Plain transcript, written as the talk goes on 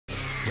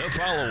The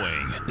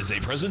following is a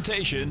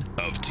presentation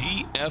of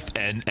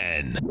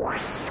TFNN.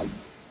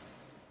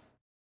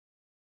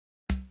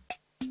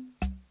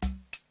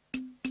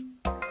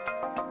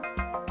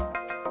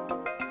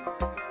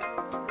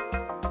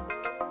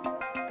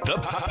 The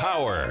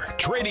Power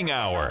Trading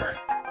Hour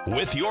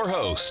with your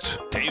host,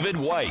 David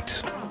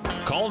White.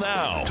 Call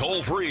now,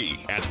 toll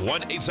free at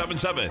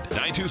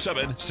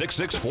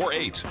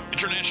 1-877-927-6648.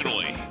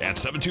 Internationally at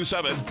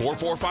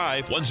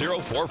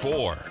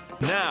 727-445-1044.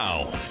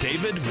 Now,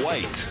 David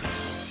White.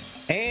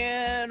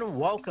 And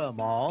welcome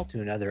all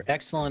to another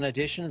excellent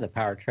edition of the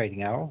Power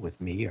Trading Hour with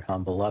me, your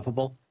humble,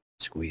 lovable,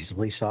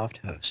 squeezably soft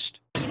host.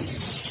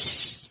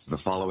 The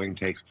following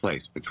takes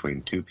place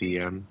between 2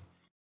 p.m.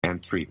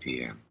 and 3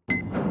 p.m.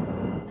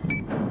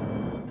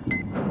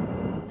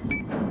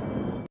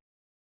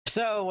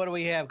 So what do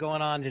we have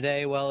going on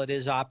today? Well, it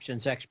is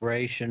options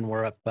expiration.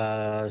 We're up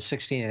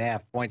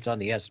 16.5 points on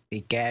the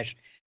S&P cash,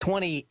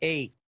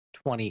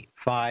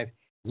 28.25.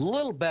 A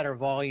little better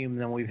volume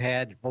than we've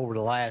had over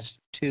the last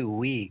 2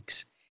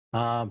 weeks,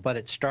 but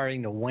it's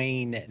starting to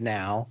wane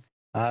now.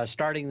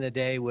 Starting the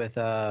day with,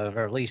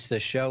 or at least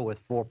this show,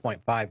 with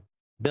 4.5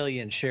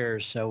 billion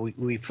shares. So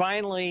we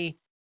finally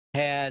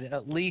had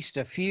at least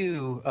a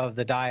few of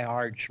the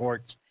diehard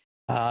shorts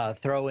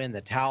throw in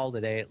the towel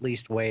today, at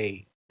least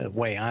the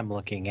way I'm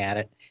looking at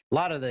it. A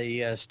lot of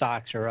the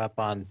stocks are up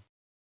on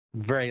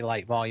very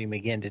light volume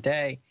again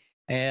today,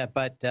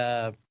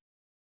 but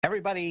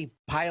everybody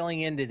piling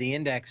into the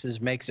indexes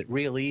makes it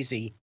real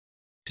easy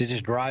to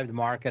just drive the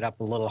market up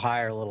a little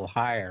higher, a little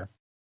higher.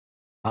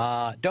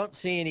 Don't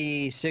see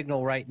any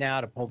signal right now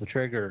to pull the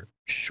trigger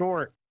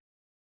short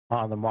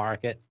on the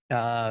market.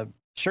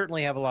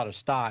 Certainly have a lot of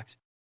stocks.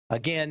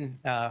 Again,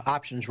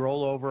 options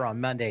roll over on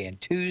Monday and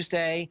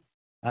Tuesday.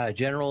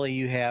 Generally,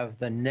 you have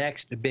the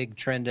next big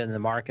trend in the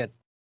market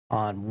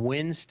on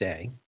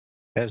Wednesday.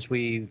 As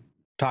we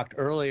talked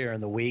earlier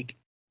in the week,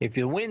 if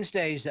your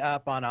Wednesday's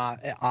up on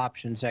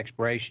options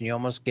expiration, you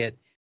almost get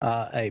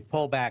a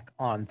pullback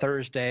on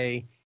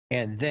Thursday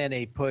and then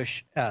a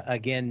push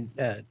again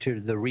to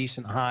the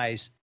recent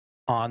highs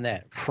on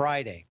that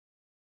Friday.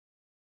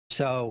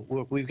 So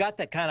we've got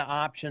that kind of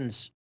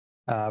options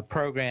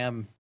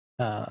program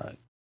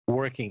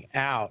working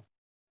out.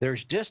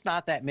 There's just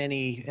not that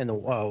many in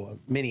the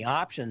many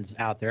options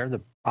out there.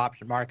 The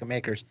option market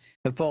makers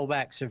have pulled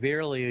back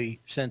severely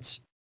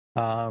since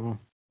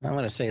I'm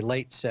going to say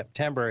late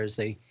September, as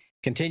they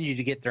continue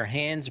to get their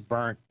hands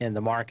burnt in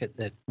the market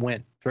that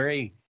went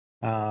very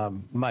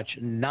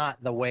much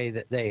not the way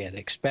that they had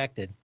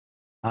expected.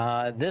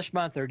 This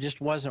month, there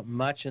just wasn't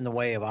much in the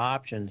way of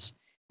options.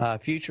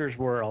 Futures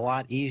were a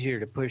lot easier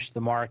to push the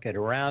market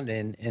around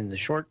in the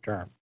short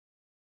term.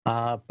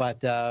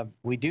 But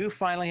we do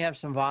finally have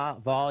some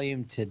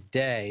volume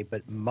today,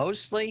 but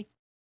mostly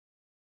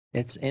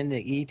it's in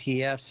the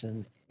ETFs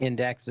and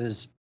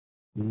indexes.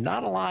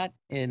 Not a lot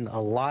in a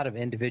lot of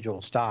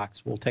individual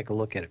stocks. We'll take a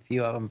look at a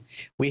few of them.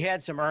 We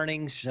had some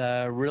earnings,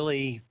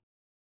 really,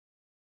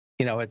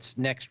 you know, it's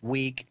next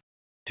week,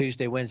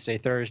 Tuesday, Wednesday,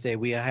 Thursday.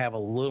 We have a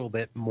little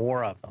bit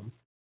more of them.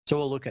 So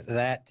we'll look at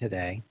that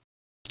today.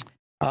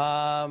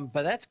 But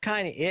that's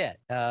kind of it.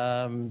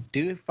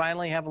 Do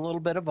finally have a little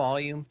bit of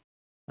volume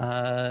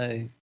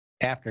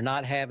after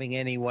not having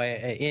any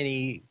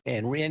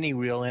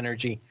real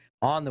energy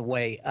on the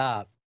way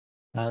up.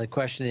 The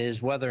question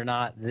is whether or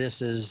not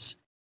this is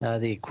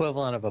the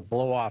equivalent of a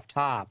blow-off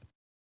top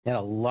in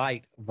a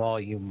light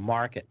volume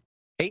market.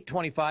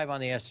 825 on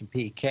the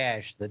S&P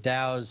cash. The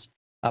Dow's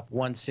up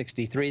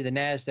 163. The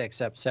Nasdaq's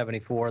up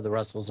 74. The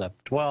Russell's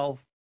up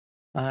 12.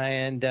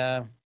 And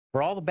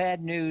for all the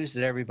bad news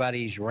that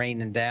everybody's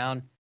raining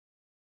down,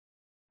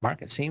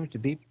 market seems to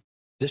be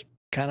just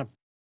kind of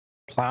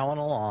plowing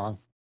along.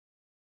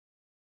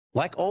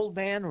 Like Old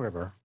Man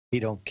River. He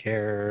don't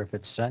care if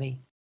it's sunny.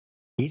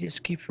 He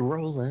just keeps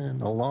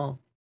rolling along.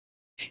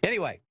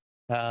 Anyway,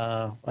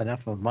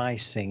 enough of my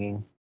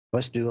singing.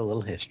 Let's do a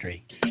little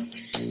history. And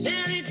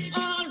it's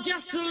all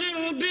just a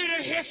little bit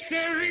of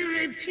history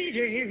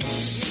repeating.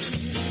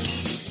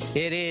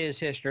 It is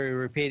history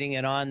repeating,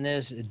 and on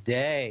this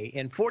day,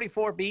 in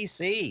 44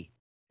 BC,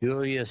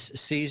 Julius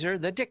Caesar,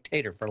 the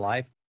dictator for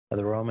life of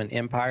the Roman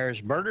Empire,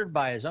 is murdered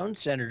by his own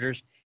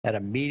senators at a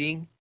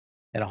meeting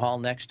in a hall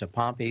next to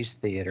Pompey's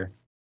theater.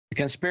 The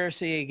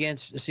conspiracy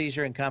against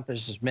Caesar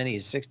encompassed as many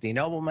as 60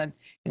 noblemen,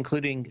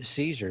 including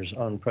Caesar's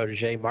own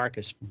protege,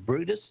 Marcus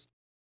Brutus.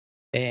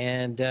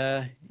 And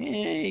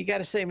you got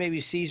to say maybe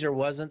Caesar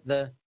wasn't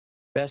the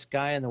best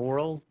guy in the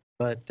world,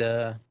 but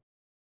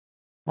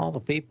all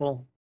the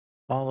people,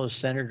 all those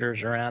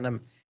senators around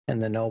him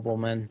and the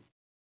noblemen,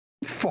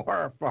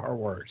 far, far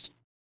worse.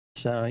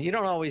 So you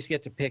don't always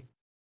get to pick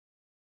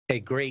a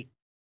great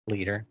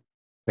leader,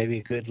 maybe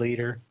a good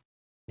leader,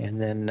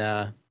 and then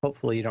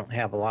hopefully you don't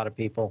have a lot of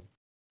people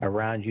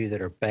around you that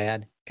are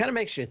bad. Kind of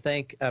makes you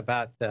think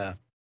about the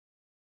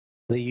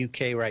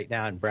UK right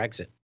now and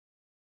Brexit,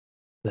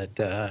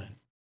 that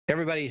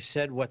everybody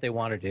said what they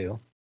want to do.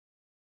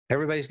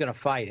 Everybody's going to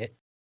fight it.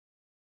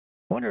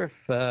 I wonder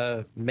if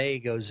May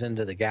goes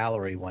into the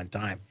gallery one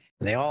time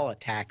They all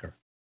attack her.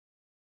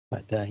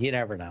 But you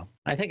never know.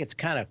 I think it's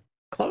kind of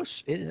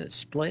close. Is it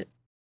split?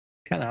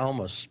 Kind of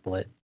almost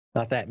split.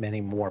 Not that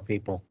many more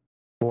people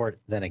for it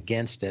than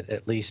against it,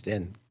 at least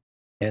in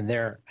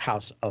their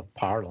House of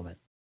Parliament.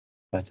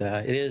 But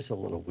it is a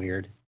little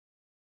weird.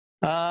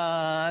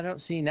 I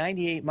don't see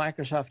 98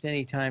 Microsoft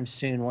anytime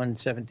soon.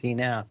 117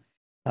 now.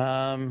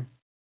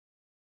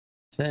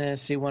 So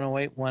see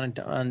 108,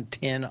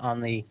 110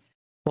 on the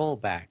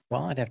pullback.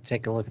 Well, I'd have to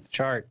take a look at the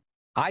chart.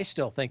 I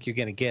still think you're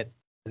going to get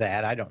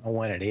that. I don't know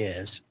when it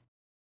is.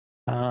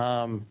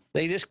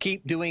 They just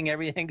keep doing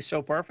everything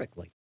so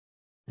perfectly.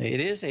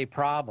 It is a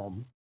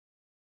problem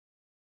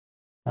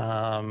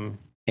in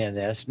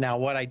this. Now,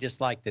 what I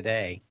dislike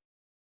today,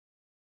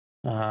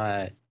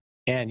 and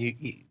you,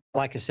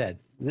 like I said,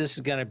 this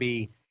is going to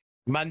be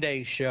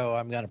Monday's show.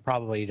 I'm going to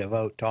probably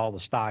devote to all the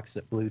stocks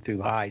that blew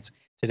through highs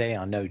today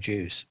on No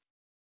Juice.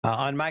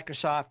 On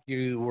Microsoft,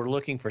 you were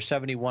looking for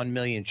 71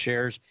 million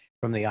shares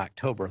from the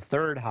October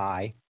 3rd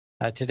high.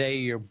 Today,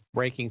 you're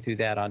breaking through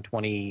that on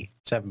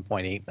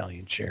 27.8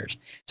 million shares.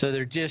 So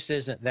there just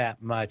isn't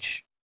that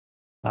much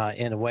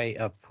in the way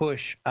of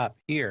push up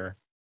here.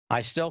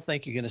 I still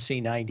think you're going to see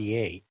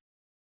 98.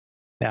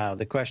 Now,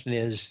 the question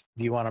is,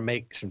 do you want to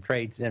make some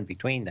trades in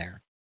between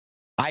there?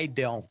 I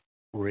don't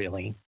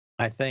really.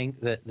 I think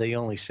that the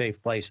only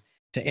safe place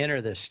to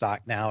enter this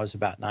stock now is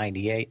about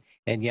 98.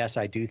 And yes,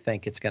 I do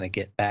think it's going to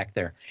get back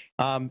there.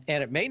 And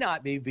it may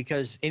not be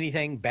because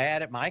anything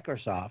bad at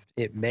Microsoft.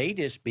 It may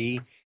just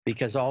be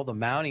because all the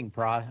mounting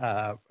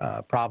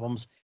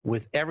problems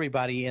with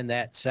everybody in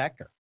that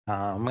sector.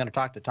 I'm going to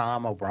talk to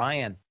Tom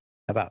O'Brien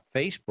about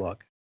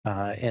Facebook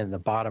in the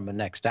bottom of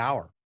next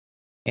hour.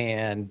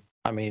 And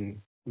I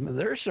mean,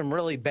 there's some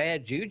really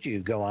bad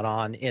juju going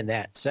on in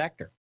that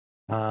sector,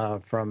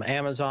 from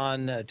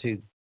Amazon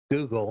to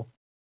Google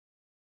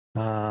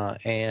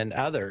and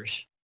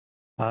others.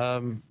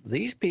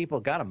 These people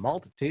got a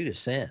multitude of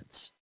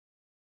sins.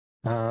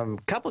 A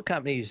couple of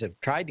companies have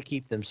tried to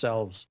keep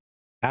themselves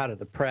out of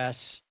the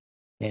press,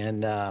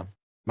 and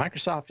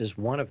Microsoft is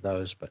one of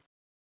those, but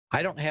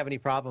I don't have any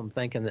problem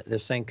thinking that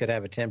this thing could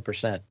have a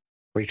 10%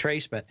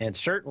 retracement. And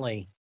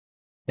certainly,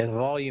 if the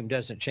volume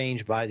doesn't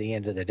change by the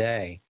end of the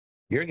day,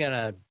 you're going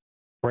to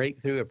break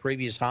through a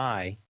previous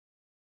high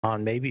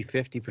on maybe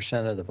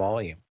 50% of the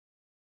volume.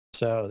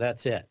 So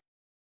that's it.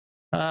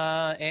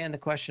 And the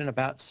question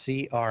about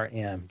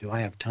CRM. Do I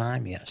have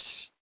time?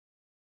 Yes.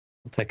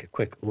 We'll take a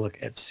quick look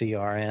at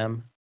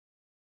CRM.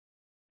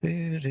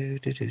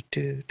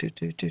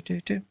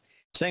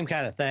 Same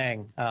kind of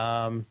thing.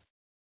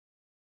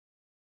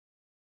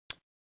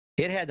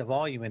 It had the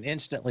volume and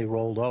instantly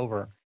rolled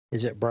over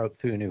as it broke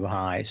through new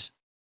highs.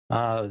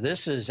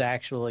 This is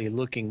actually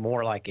looking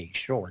more like a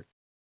short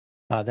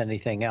than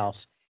anything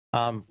else.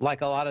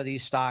 Like a lot of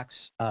these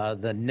stocks,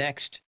 the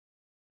next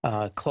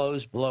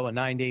close below a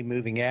 9-day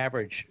moving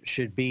average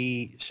should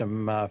be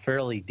some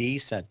fairly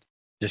decent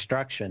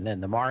destruction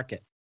in the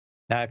market.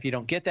 Now, if you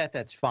don't get that,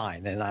 that's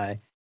fine. And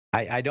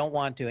I don't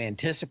want to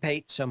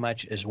anticipate so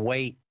much as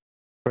wait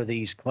for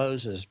these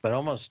closes, but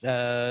almost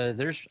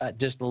there's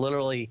just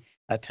literally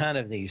a ton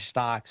of these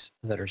stocks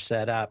that are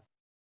set up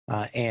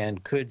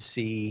and could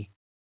see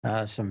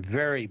some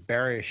very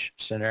bearish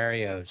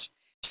scenarios.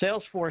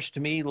 Salesforce to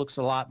me looks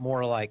a lot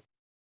more like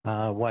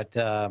what's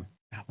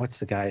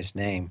the guy's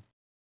name?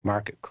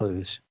 Market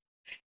Clues.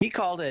 He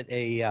called it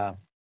a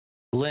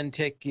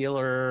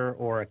lenticular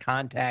or a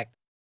contact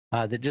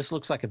that just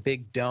looks like a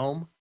big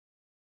dome,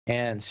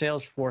 and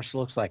Salesforce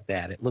looks like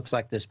that. It looks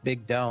like this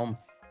big dome,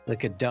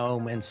 like a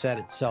dome, and set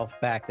itself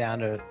back down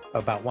to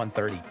about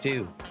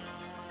 132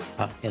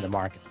 in the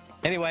market.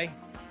 Anyway,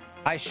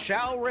 I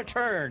shall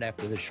return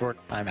after the short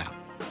timeout.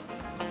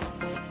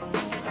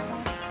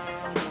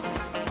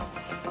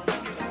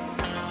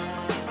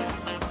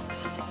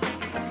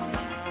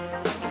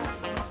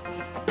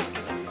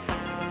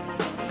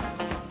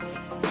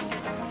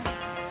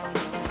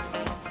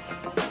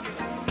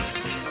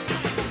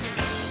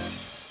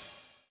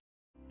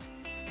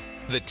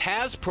 The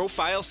TAS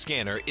Profile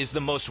Scanner is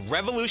the most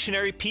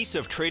revolutionary piece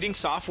of trading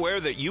software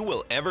that you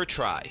will ever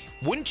try.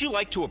 Wouldn't you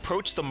like to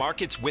approach the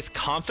markets with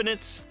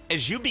confidence?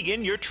 As you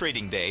begin your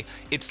trading day,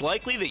 it's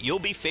likely that you'll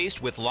be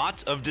faced with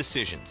lots of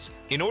decisions.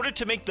 In order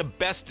to make the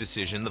best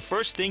decision, the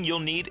first thing you'll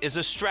need is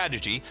a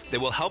strategy that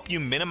will help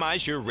you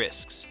minimize your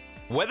risks.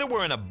 Whether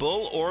we're in a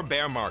bull or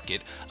bear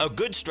market, a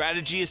good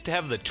strategy is to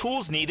have the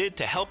tools needed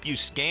to help you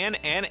scan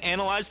and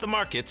analyze the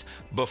markets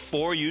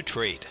before you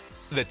trade.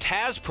 The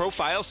TAS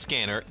Profile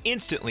Scanner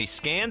instantly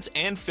scans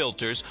and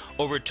filters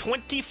over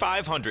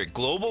 2,500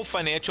 global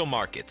financial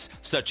markets,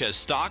 such as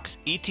stocks,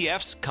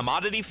 ETFs,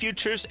 commodity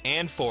futures,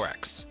 and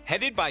Forex.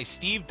 Headed by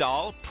Steve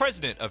Dahl,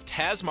 president of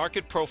TAS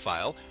Market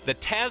Profile, the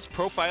TAS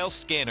Profile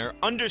Scanner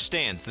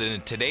understands that in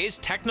today's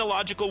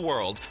technological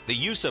world, the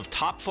use of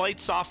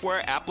top-flight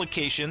software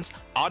applications,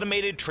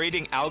 automated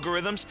trading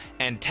algorithms,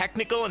 and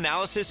technical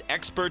analysis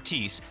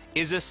expertise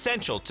is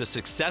essential to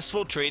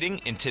successful trading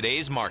in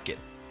today's market.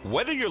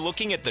 Whether you're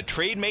looking at the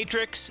trade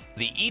matrix,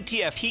 the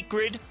ETF heat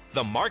grid,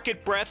 the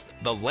market breadth,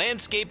 the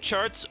landscape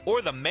charts,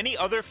 or the many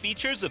other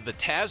features of the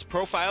TAS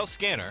Profile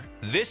Scanner,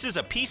 this is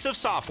a piece of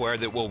software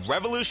that will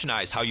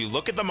revolutionize how you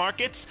look at the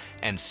markets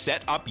and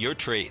set up your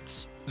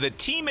trades. The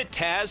team at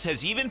TAS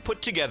has even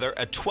put together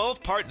a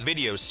 12-part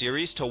video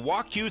series to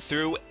walk you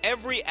through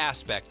every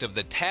aspect of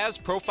the TAS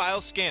Profile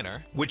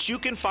Scanner, which you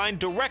can find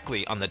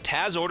directly on the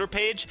TAS order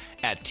page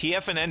at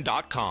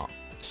TFNN.com.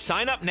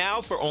 Sign up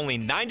now for only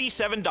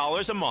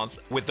 $97 a month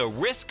with a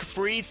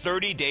risk-free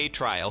 30-day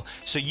trial,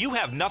 so you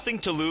have nothing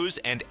to lose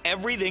and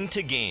everything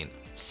to gain.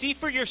 See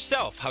for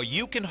yourself how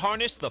you can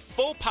harness the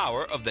full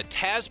power of the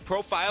TAS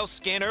Profile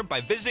Scanner by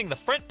visiting the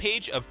front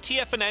page of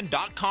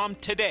TFNN.com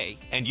today,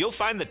 and you'll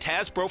find the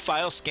TAS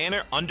Profile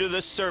Scanner under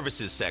the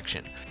Services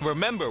section.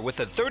 Remember, with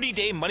a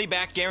 30-day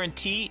money-back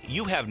guarantee,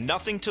 you have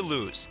nothing to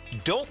lose.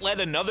 Don't let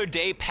another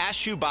day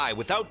pass you by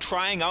without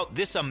trying out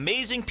this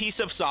amazing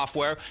piece of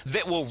software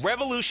that will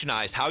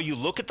revolutionize how you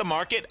look at the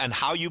market and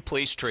how you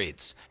place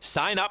trades.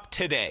 Sign up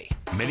today.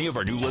 Many of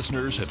our new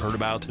listeners have heard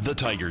about the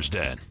Tiger's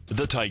Den.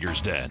 The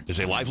Tiger's Den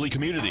is a lively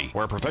community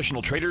where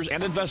professional traders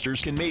and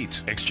investors can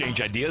meet, exchange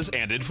ideas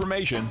and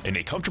information in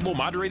a comfortable,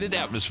 moderated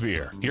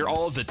atmosphere. Hear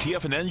all of the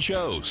TFNN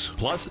shows,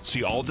 plus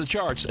see all of the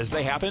charts as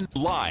they happen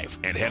live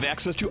and have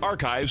access to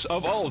archives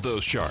of all of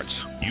those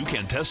charts. You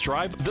can test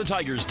drive the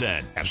Tiger's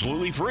Den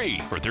absolutely free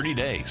for 30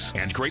 days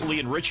and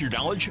greatly enrich your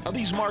knowledge of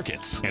these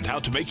markets and how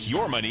to make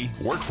your money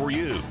work for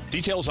you.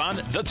 Details on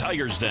the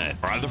Tiger's Den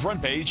are on the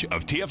front page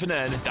of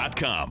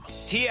TFNN.com.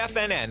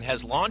 TFNN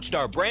has launched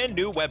our brand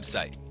new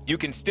website. You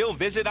can still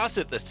visit us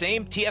at the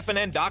same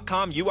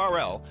TFNN.com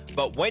URL,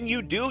 but when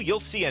you do,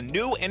 you'll see a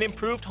new and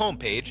improved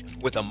homepage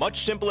with a much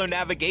simpler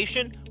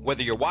navigation,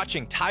 whether you're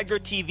watching Tiger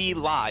TV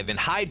live in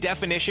high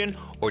definition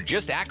or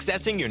just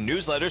accessing your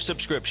newsletter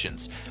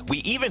subscriptions. We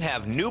even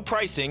have new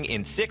pricing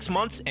in 6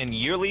 months and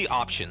yearly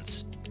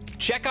options.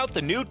 Check out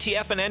the new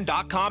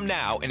TFNN.com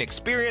now and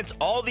experience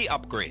all the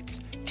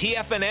upgrades.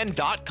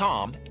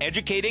 TFNN.com,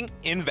 educating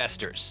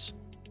investors.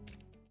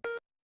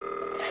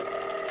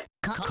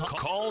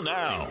 Call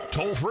now,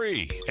 toll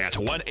free at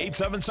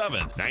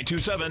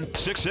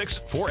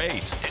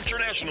 1-877-927-6648.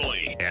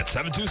 Internationally at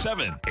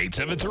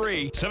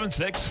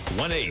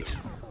 727-873-7618.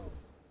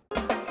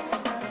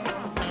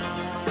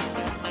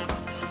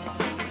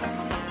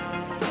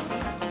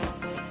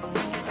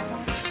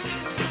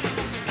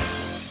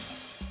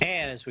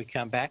 And as we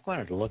come back, I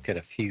wanted to look at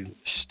a few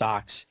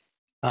stocks.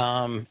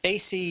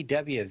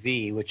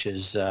 ACWV, which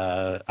is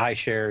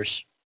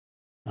iShares.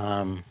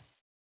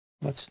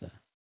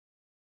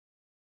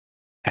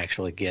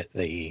 Actually get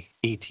the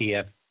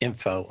ETF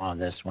info on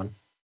this one.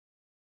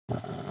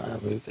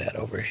 Move that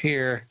over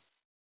here.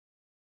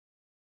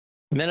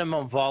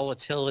 Minimum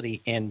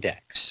volatility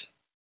index.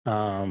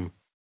 I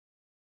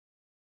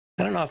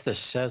don't know if this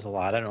says a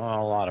lot. I don't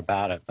know a lot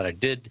about it, but I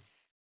did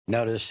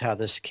notice how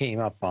this came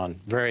up on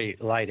very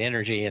light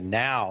energy and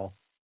now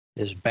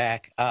is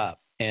back up.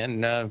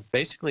 And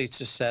basically it's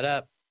just set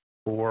up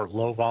for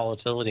low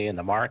volatility in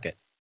the market.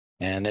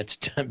 And it's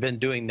been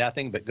doing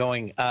nothing but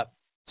going up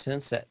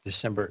since that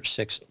December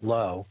 6th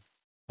low.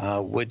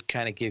 Would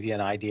kind of give you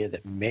an idea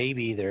that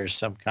maybe there's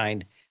some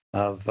kind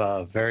of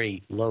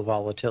very low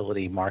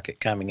volatility market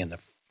coming in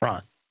the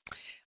front.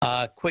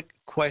 Quick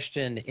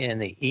question in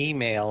the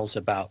emails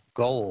about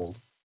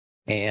gold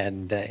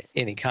and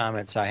any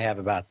comments I have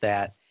about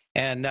that.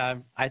 And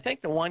I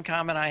think the one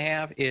comment I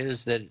have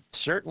is that it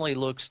certainly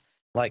looks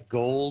like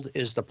gold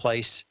is the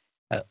place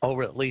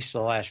over at least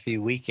the last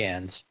few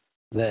weekends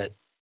that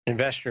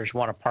investors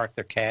want to park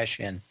their cash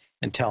in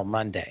until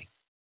Monday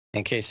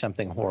in case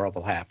something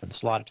horrible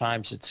happens. A lot of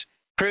times it's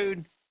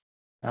crude.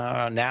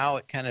 Now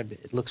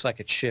it looks like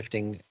it's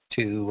shifting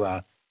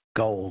to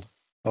gold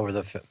over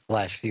the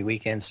last few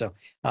weekends. So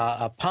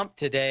a pump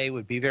today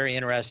would be very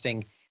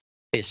interesting,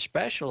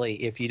 especially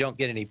if you don't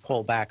get any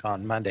pullback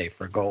on Monday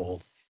for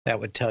gold. That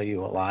would tell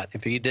you a lot.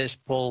 If it does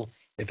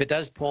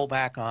pull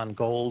back on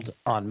gold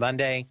on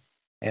Monday,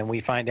 and we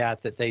find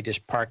out that they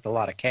just parked a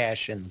lot of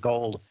cash in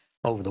gold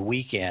over the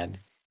weekend,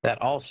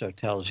 that also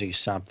tells you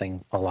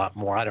something a lot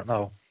more. I don't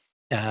know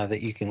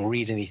that you can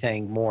read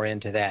anything more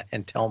into that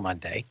until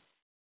Monday.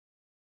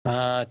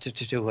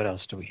 What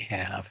else do we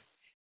have?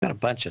 Got a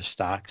bunch of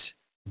stocks.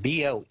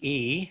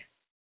 BOE,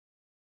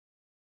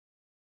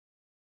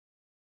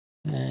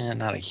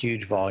 not a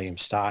huge volume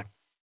stock.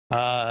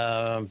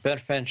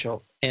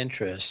 Beneficial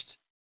interest.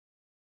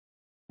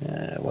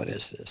 What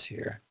is this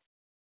here?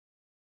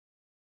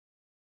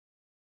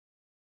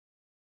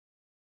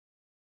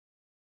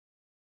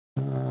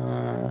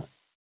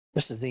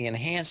 This is the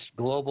Enhanced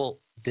Global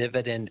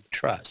Dividend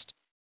Trust,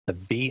 the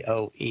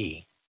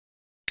BOE.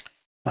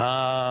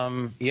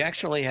 You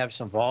actually have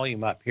some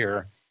volume up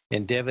here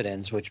in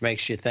dividends, which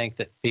makes you think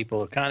that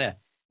people are kind of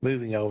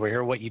moving over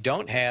here. What you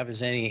don't have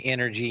is any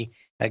energy,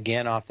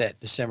 again, off that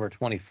December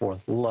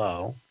 24th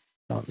low.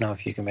 Don't know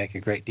if you can make a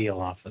great deal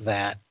off of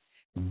that.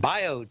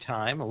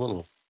 BioTime, a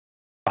little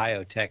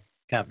biotech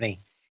company,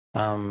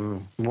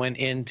 went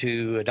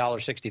into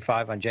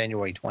 $1.65 on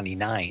January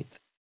 29th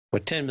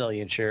with 10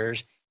 million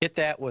shares. hit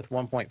that with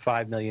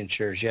 1.5 million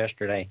shares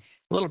yesterday.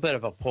 A little bit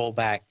of a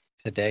pullback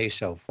today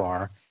so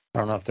far. I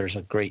don't know if there's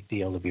a great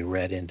deal to be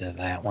read into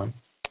that one.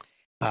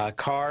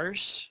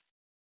 Cars.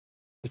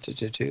 Okay.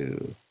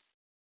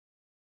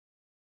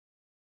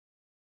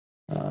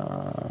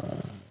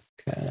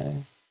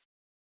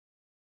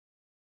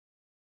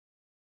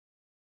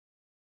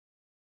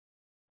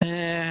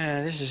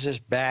 And this is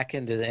just back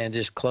into the and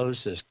just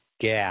close this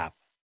gap.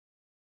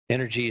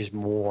 Energy is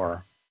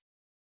more.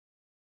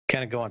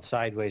 Kind of going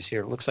sideways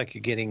here. It looks like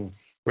you're getting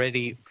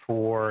ready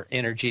for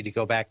energy to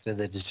go back to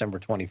the December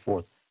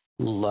 24th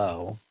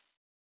low.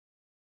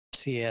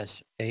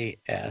 CSA,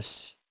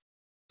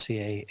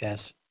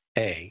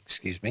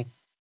 excuse me.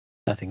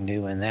 Nothing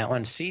new in that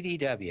one.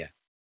 CDW.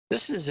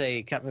 This is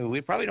a company,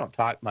 we probably don't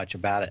talk much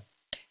about it.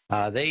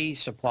 They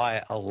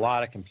supply a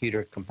lot of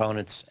computer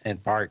components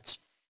and parts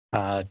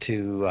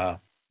to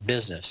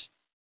business.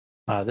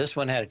 This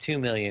one had a 2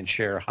 million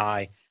share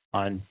high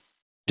on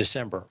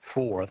December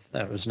 4th.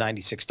 That was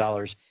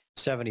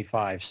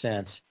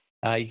 $96.75.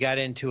 You got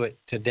into it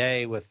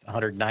today with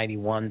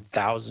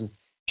 191,000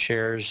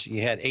 shares.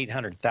 You had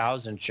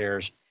 800,000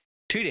 shares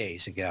 2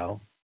 days ago.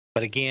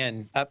 But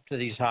again, up to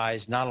these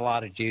highs, not a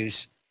lot of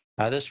juice.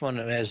 This one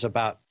is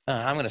about,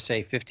 I'm going to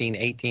say 15,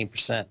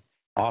 18%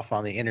 off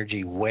on the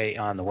energy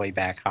on the way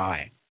back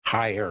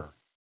higher.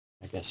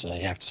 I guess I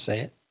have to say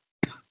it.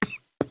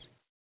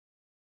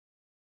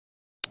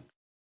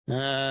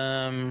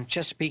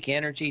 Chesapeake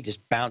Energy just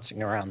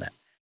bouncing around that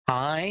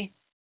high.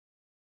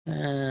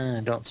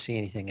 Don't see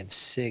anything in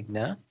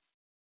Cigna.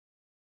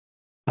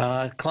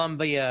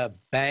 Columbia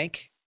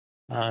Bank.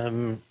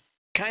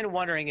 Kind of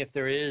wondering if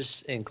there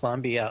is in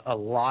Colombia a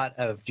lot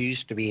of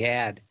juice to be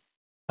had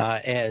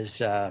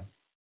as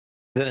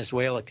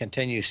Venezuela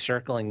continues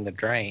circling the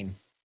drain.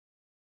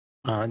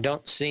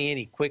 Don't see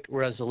any quick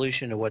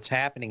resolution to what's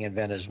happening in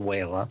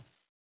Venezuela.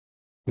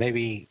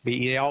 Maybe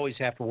you always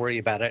have to worry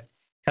about it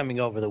coming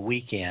over the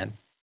weekend.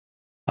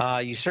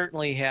 You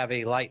certainly have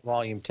a light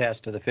volume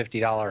test of the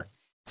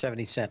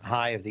 $50.70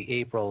 high of the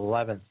April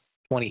 11th,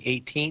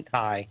 2018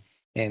 high,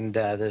 and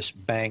this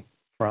bank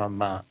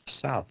from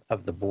south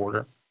of the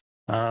border.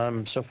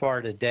 So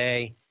far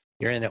today,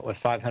 you're in it with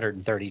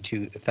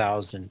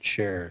 532,000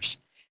 shares.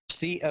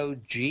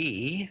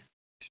 COG,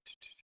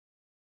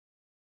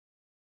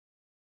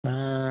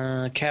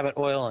 Cabot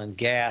Oil and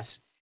Gas.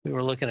 We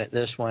were looking at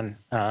this one.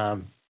 Go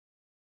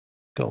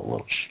a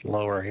little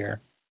slower here.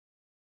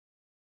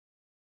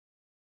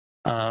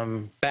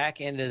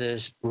 Back into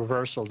this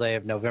reversal day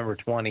of November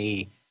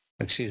 14th.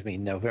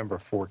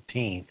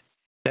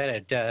 That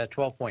had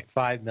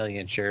 12.5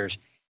 million shares.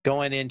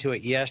 Going into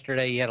it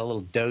yesterday, you had a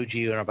little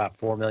doji on about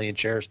 4 million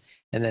shares,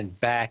 and then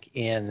back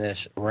in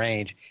this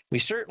range. We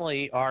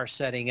certainly are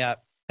setting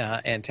up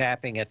and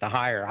tapping at the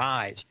higher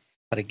highs.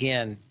 But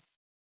again,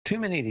 too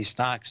many of these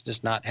stocks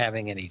just not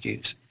having any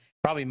juice.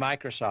 Probably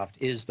Microsoft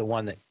is the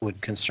one that would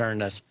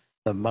concern us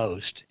the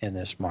most in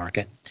this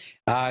market.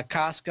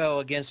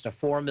 Costco against a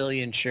 4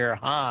 million share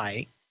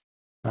high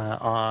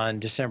on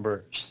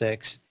December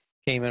 6th.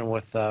 Came in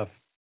with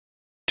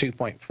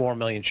 2.4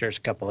 million shares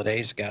a couple of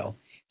days ago.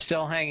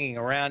 Still hanging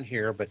around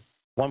here, but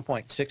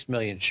 1.6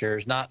 million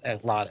shares, not a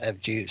lot of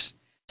juice.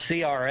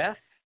 CRF,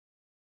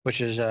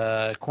 which is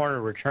a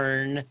corner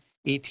return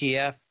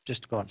ETF,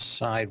 just going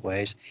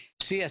sideways.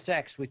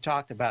 CSX, we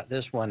talked about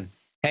this one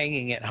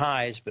hanging at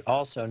highs, but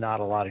also not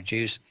a lot of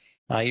juice.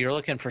 You're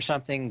looking for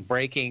something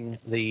breaking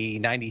the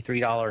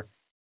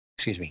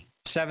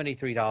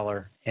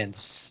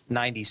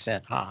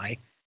 $73.90 high.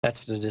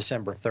 That's the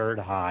December 3rd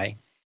high.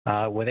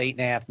 With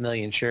 8.5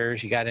 million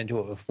shares, you got into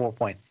it with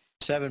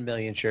 4.7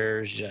 million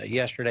shares.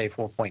 Yesterday,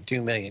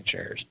 4.2 million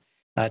shares.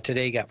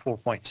 Today, you got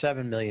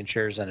 4.7 million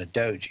shares and a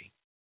doji.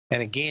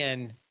 And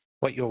again,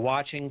 what you're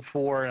watching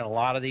for in a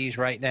lot of these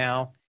right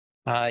now,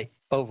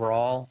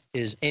 overall,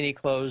 is any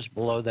close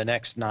below the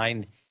next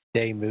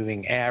 9-day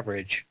moving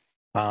average.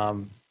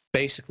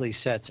 Basically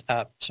sets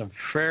up some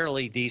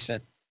fairly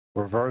decent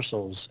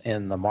reversals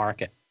in the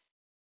market.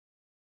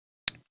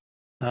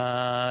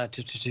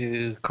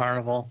 To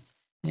Carnival,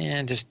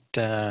 and just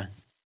a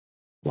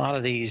lot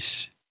of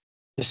these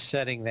just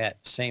setting that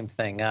same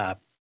thing up.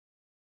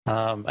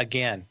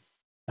 Again,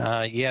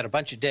 you had a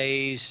bunch of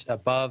days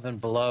above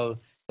and below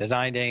the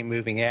 9-day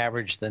moving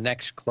average. The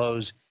next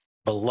close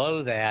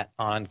below that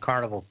on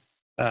Carnival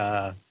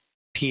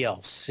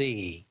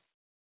PLC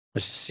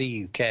was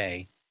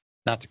CUK,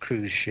 not the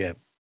cruise ship.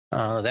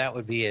 That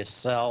would be a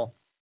sell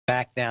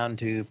back down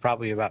to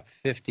probably about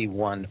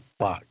 51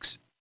 bucks.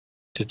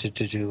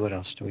 What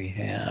else do we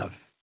have?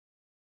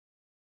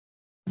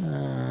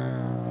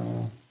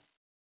 Let's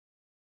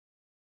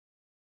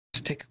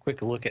take a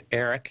quick look at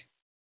Eric.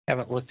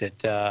 Haven't looked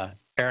at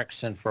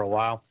Ericsson for a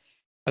while.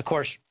 Of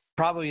course,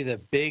 probably the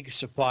big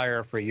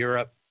supplier for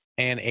Europe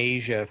and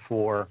Asia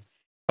for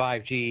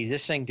 5G.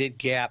 This thing did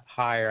gap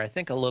higher, I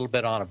think a little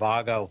bit on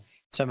Avago,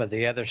 some of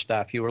the other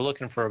stuff. You were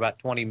looking for about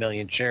 20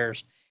 million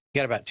shares. You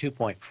got about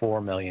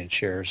 2.4 million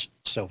shares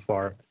so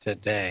far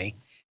today.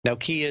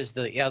 Nokia is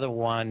the other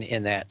one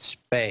in that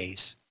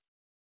space.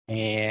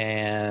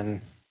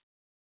 And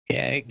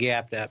yeah, it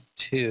gapped up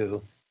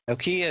too.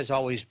 Nokia has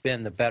always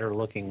been the better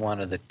looking one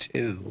of the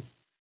two,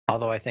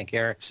 although I think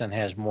Ericsson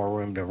has more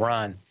room to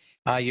run.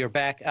 You're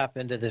back up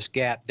into this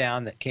gap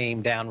down that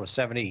came down with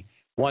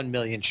 71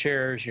 million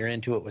shares. You're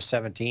into it with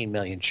 17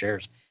 million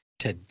shares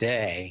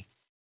today.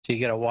 So you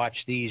got to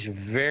watch these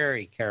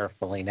very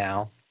carefully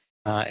now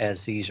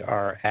as these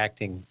are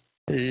acting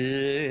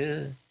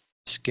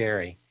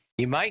scary.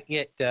 You might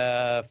get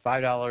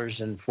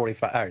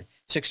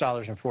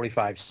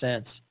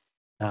 $6.45,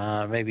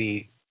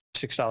 maybe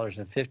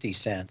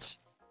 $6.50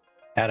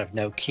 out of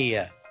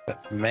Nokia.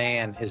 But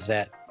man, is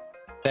that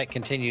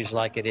continues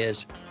like it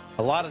is.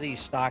 A lot of these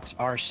stocks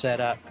are set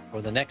up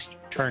for the next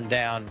turn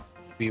down to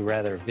be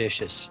rather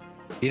vicious.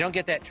 If you don't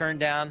get that turn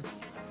down,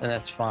 then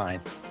that's fine.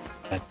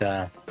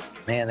 But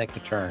man, they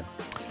could turn.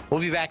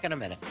 We'll be back in a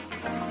minute.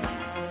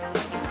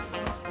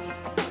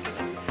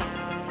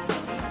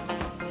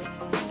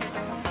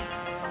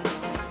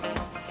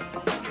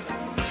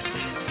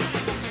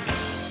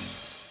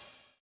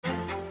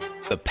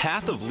 The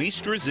Path of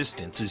Least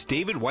Resistance is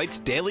David White's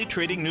daily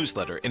trading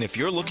newsletter, and if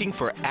you're looking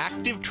for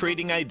active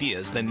trading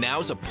ideas, then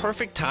now's a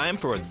perfect time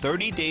for a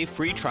 30-day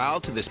free trial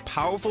to this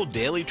powerful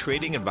daily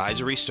trading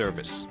advisory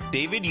service.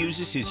 David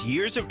uses his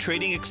years of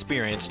trading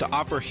experience to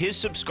offer his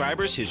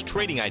subscribers his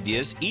trading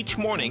ideas each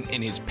morning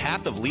in his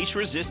Path of Least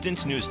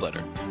Resistance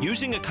newsletter.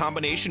 Using a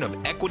combination of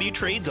equity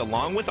trades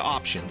along with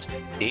options,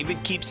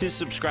 David keeps his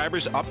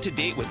subscribers up to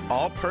date with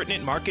all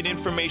pertinent market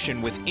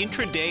information with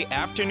intraday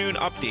afternoon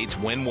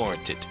updates when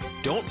warranted.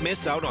 Don't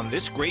miss out on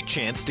this great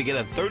chance to get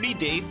a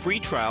 30-day free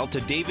trial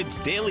to David's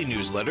daily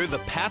newsletter, The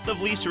Path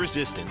of Least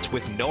Resistance,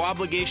 with no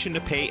obligation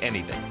to pay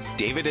anything.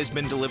 David has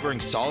been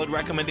delivering solid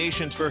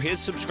recommendations for his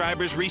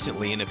subscribers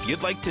recently, and if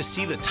you'd like to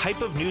see the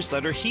type of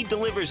newsletter he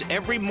delivers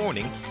every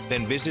morning,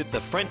 then visit the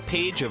front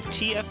page of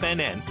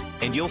TFNN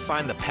and you'll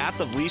find The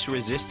Path of Least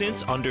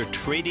Resistance under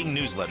Trading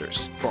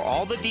Newsletters. For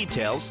all the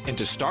details and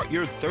to start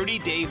your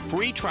 30-day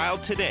free trial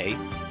today,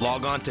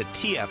 log on to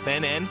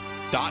TFNN.com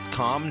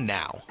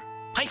now.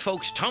 Hi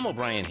folks, Tom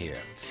O'Brien here.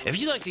 If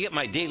you'd like to get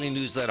my daily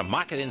newsletter,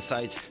 Market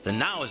Insights, then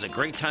now is a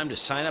great time to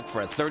sign up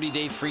for a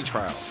 30-day free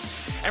trial.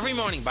 Every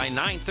morning by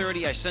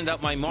 9:30, I send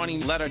out my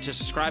morning letter to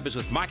subscribers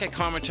with market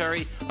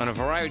commentary on a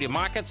variety of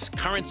markets,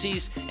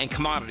 currencies, and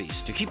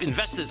commodities to keep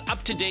investors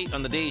up to date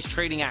on the day's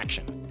trading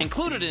action.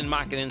 Included in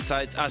Market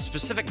Insights are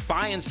specific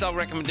buy and sell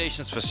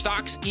recommendations for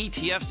stocks,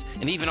 ETFs,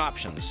 and even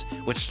options,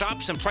 with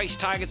stops and price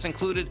targets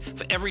included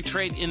for every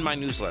trade in my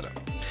newsletter.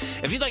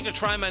 If you'd like to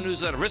try my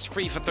newsletter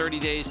risk-free for 30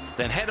 days,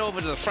 then head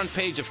over to the front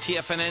page of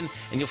TFNN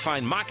and you'll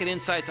find Market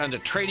Insights under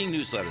Trading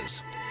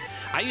Newsletters.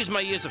 I use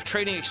my years of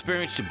trading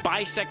experience to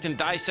bisect and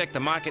dissect the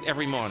market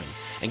every morning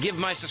and give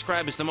my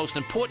subscribers the most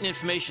important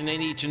information they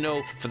need to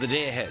know for the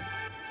day ahead.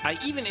 I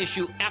even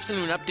issue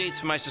afternoon updates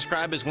for my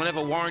subscribers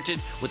whenever warranted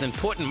with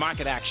important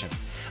market action.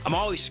 I'm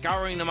always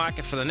scouring the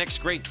market for the next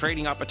great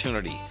trading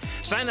opportunity.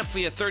 Sign up for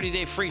your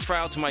 30-day free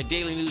trial to my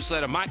daily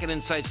newsletter, Market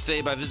Insights,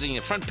 today by visiting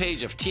the front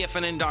page of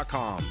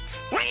TFNN.com.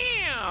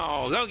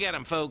 Wow! Go get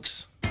 'em,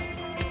 folks.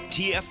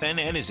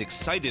 TFNN is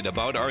excited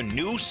about our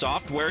new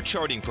software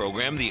charting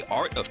program, The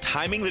Art of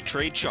Timing the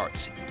Trade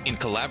Charts. In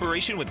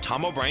collaboration with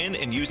Tom O'Brien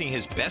and using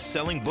his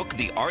best-selling book,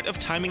 The Art of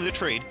Timing the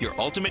Trade, Your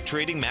Ultimate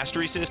Trading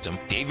Mastery System,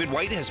 David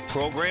White has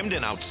programmed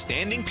an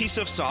outstanding piece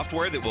of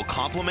software that will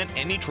complement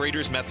any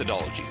trader's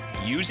methodology.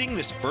 Using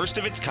this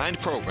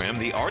first-of-its-kind program,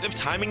 The Art of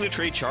Timing the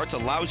Trade Charts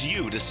allows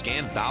you to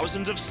scan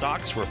thousands of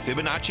stocks for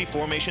Fibonacci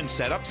formation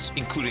setups,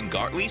 including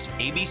Gartley's,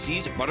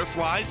 ABC's,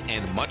 butterflies,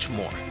 and much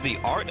more. The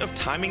Art of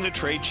Timing the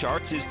Trade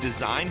Charts is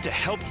designed to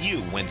help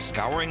you when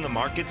scouring the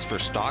markets for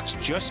stocks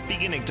just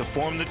beginning to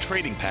form the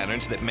trading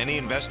patterns that many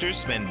investors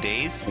spend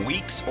days,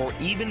 weeks, or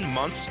even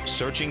months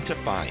searching to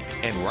find.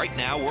 And right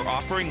now, we're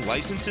offering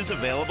licenses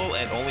available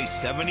at only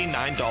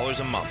 $79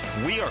 a month.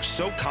 We are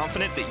so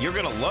confident that you're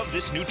going to love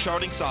this new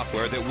charting software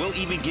that will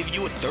even give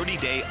you a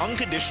 30-day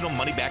unconditional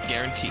money-back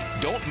guarantee.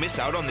 Don't miss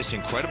out on this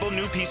incredible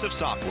new piece of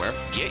software.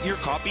 Get your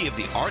copy of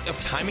The Art of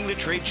Timing the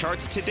Trade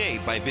Charts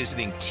today by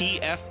visiting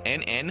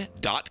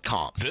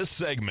TFNN.com. This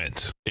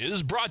segment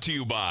is brought to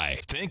you by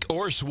Think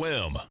or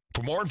Swim.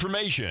 For more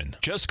information,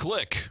 just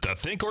click the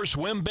Think or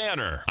Swim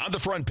banner on the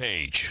front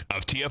page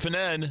of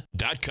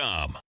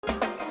TFNN.com.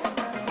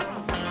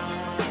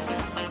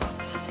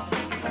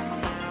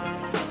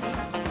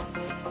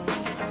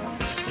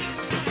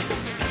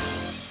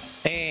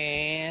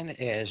 And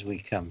as we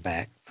come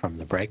back from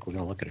the break, we're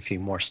going to look at a few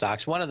more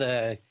stocks. One of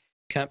the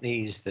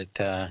companies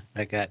that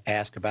I got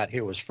asked about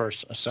here was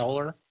First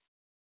Solar,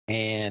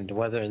 and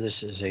whether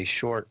this is a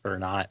short or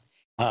not.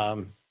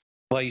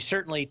 Well, you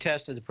certainly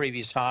tested the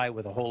previous high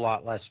with a whole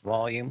lot less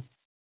volume.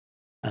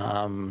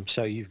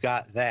 So you've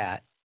got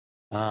that.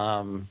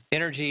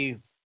 Energy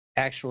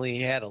actually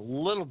had a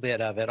little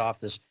bit of it off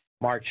this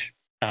March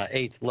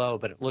 8th low,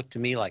 but it looked to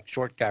me like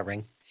short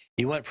covering.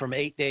 You went from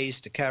 8 days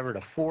to cover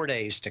to 4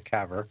 days to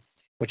cover,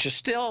 which is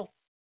still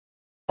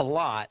a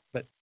lot,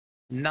 but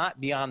not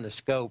beyond the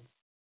scope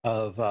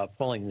of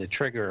pulling the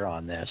trigger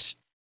on this.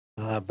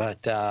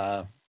 But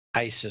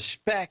I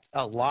suspect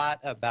a lot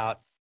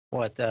about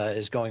what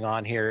is going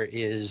on here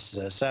is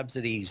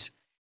subsidies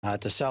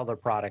to sell their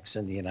products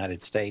in the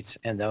United States,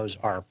 and those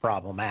are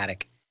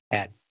problematic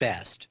at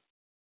best.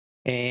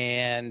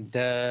 And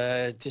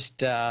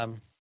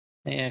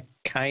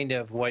kind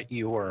of what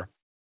you were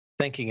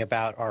thinking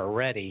about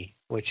already,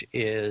 which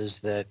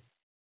is that,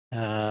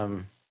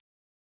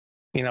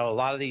 you know, a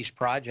lot of these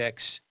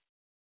projects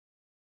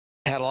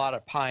had a lot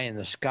of pie in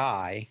the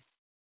sky.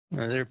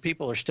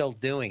 People are still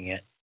doing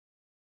it,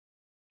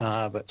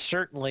 but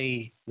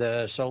certainly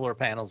the solar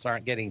panels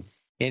aren't getting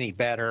any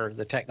better.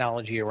 The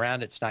technology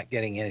around it's not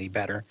getting any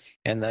better,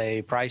 and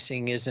the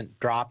pricing isn't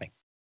dropping.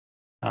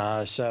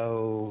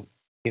 So,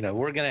 you know,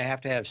 we're going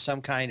to have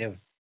some kind of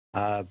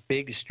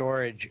big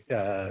storage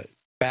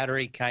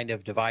battery kind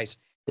of device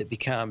that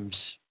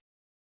becomes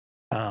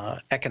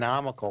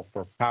economical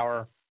for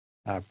power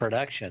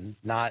production,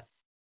 not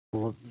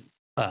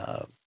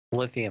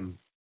lithium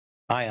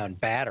ion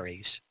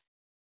batteries.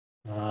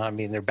 I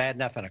mean, they're bad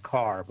enough in a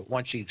car, but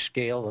once you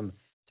scale them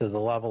to the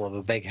level of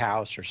a big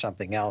house or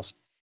something else,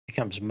 it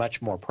becomes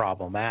much more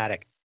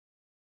problematic.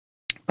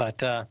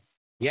 But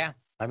yeah,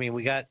 I mean,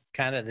 we got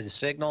kind of the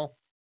signal.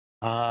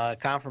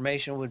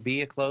 Confirmation would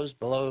be a close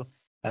below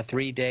a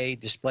 3-day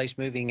displaced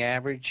moving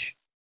average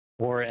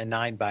or a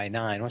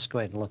 9x9. Let's go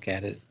ahead and look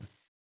at it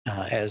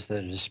as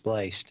the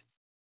displaced.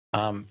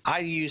 I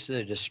use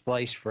the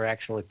displaced for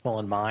actually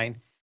pulling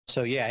mine.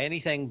 So yeah,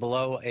 anything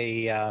below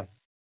a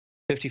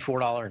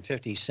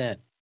 $54.50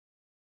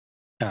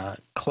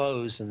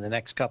 close in the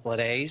next couple of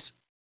days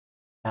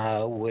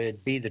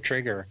would be the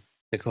trigger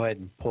to go ahead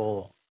and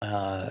pull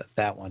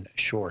that one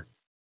short.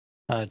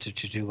 To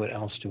do, what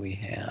else do we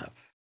have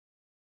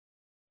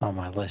on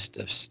my list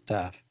of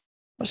stuff?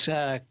 Let's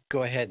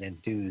go ahead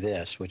and do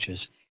this, which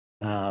is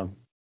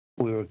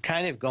we were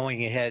kind of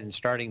going ahead and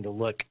starting to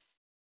look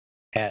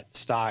at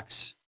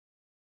stocks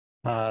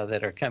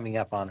that are coming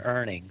up on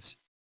earnings.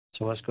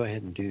 So let's go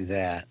ahead and do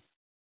that.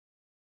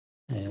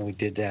 And we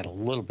did that a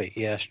little bit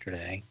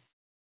yesterday.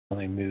 Let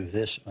me move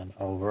this one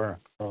over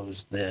and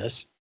close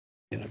this.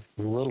 Get a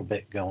little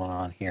bit going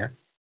on here.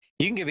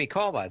 You can give me a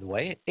call, by the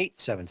way, at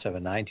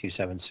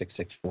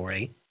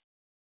 877-927-6648.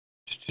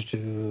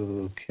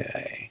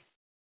 Okay.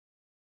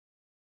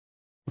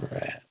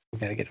 Right. We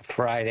got to get a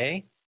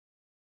Friday.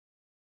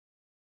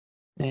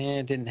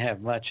 And didn't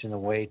have much in the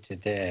way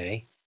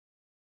today.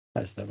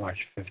 That's the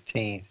March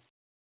 15th.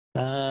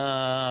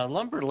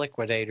 Lumber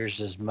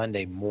Liquidators is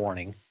Monday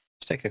morning.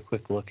 Let's take a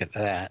quick look at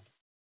that.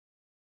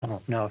 I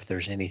don't know if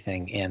there's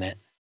anything in it.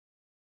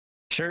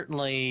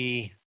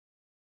 Certainly,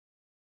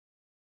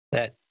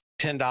 that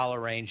 $10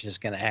 range is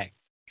going to act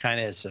kind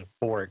of as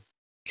support.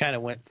 Kind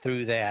of went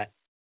through that,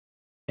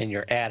 and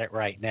you're at it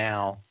right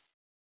now.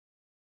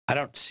 I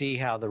don't see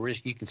how the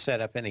risk, you can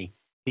set up any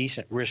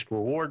decent risk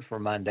reward for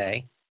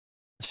Monday.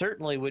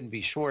 Certainly wouldn't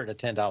be short a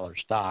 $10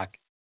 stock.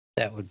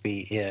 That would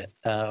be it.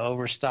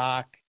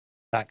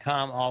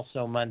 Overstock.com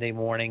also Monday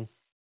morning.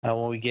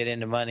 When we get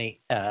into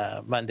money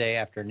Monday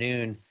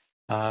afternoon,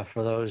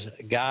 for those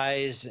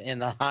guys in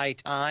the high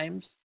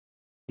times,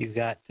 you've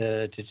got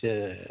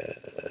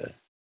TLRY.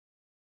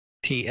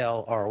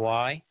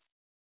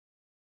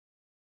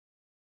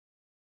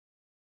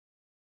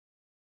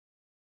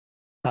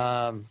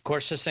 Of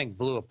course, this thing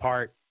blew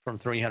apart from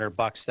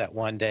 $300 that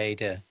one day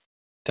to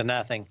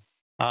nothing.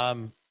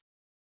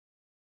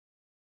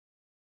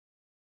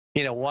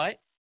 You know what?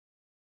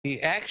 You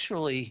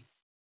actually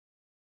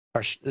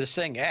are, this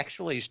thing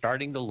actually is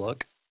starting to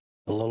look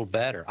a little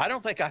better. I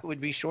don't think I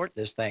would be short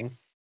this thing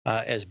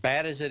as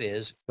bad as it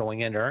is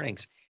going into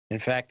earnings. In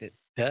fact, it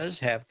does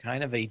have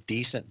kind of a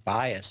decent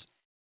bias.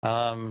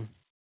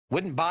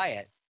 Wouldn't buy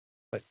it,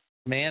 but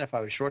man, if I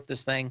was short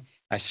this thing,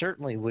 I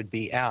certainly would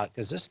be out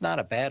because this is not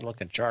a bad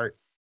looking chart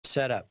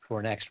setup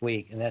for next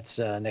week. And that's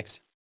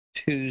next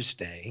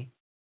Tuesday.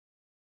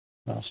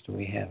 What else do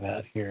we have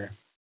out here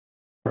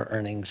for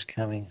earnings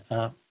coming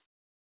up?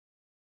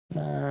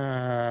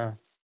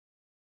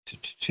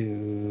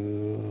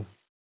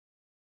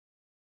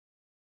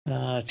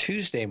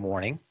 Tuesday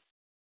morning,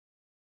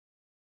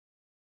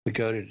 we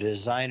go to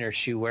Designer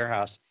Shoe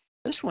Warehouse.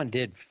 This one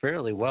did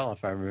fairly well,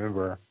 if I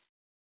remember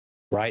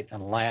right,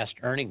 on the last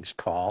earnings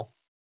call,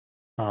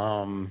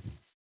 and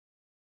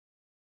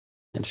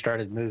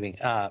started moving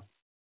up.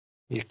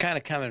 You're kind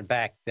of coming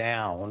back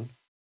down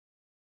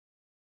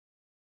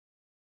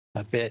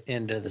a bit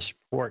into the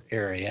support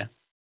area.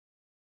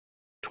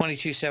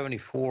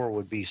 2274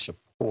 would be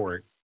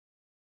support.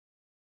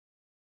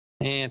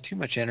 And too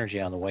much energy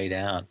on the way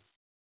down.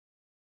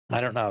 I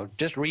don't know.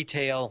 Just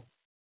retail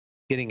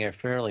getting a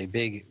fairly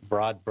big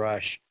broad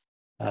brush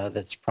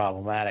that's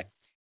problematic.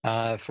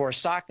 For a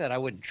stock that I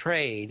wouldn't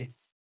trade,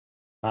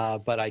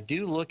 but I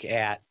do look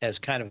at as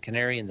kind of a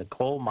canary in the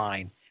coal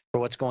mine for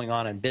what's going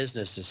on in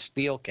business is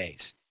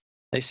Steelcase.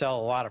 They sell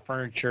a lot of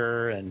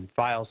furniture and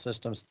file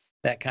systems,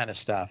 that kind of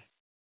stuff.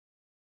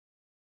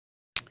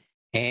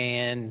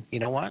 And you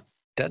know what?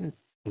 Doesn't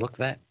look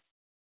that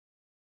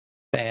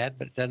bad,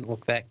 but it doesn't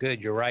look that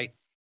good. You're right.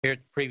 Here at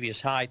the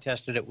previous high,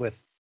 tested it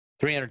with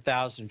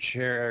 300,000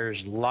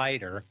 shares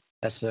lighter.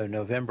 That's the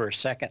November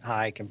 2nd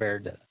high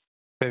compared to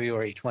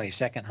February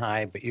 22nd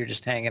high, but you're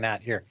just hanging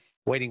out here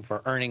waiting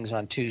for earnings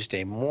on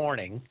Tuesday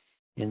morning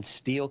in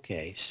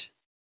Steelcase.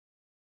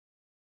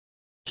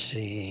 Let's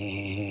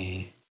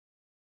see.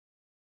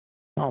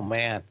 Oh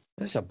man,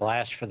 this is a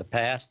blast for the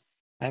past.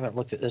 I haven't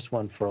looked at this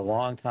one for a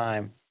long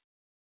time.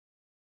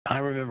 I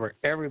remember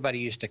everybody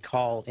used to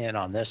call in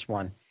on this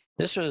one.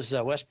 This was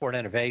Westport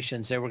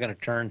Innovations. They were going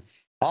to turn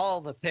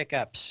all the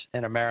pickups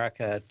in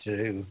America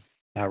to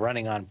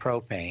running on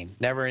propane.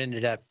 Never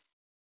ended up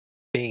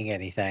being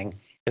anything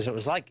because it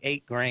was like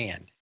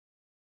 $8,000.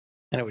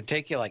 And it would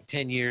take you like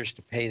 10 years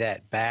to pay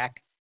that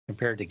back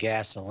compared to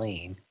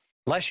gasoline,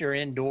 unless you're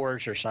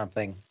indoors or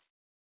something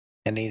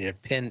and need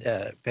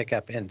to pick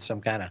up in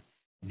some kind of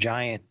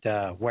giant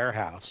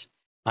warehouse.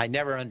 I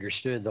never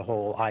understood the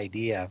whole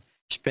idea of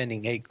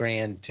spending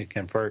 $8,000 to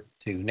convert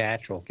to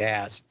natural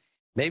gas.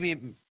 Maybe it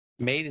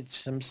made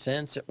some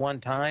sense at one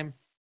time.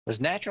 Was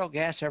natural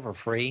gas ever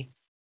free?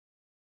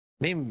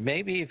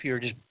 Maybe if you're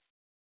just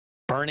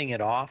burning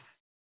it off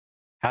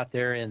out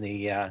there in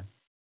the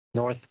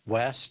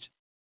Northwest,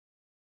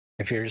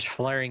 if you're just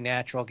flaring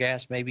natural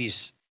gas, maybe you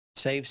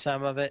save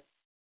some of it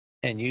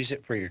and use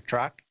it for your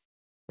truck.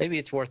 Maybe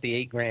it's worth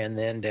the $8,000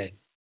 then to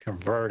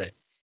convert it.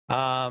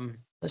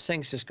 This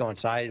thing's just going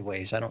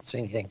sideways. I don't see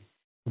anything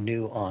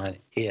new on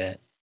it.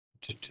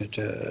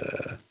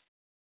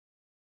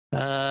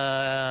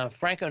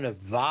 Franco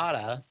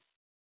Nevada,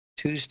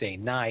 Tuesday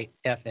night,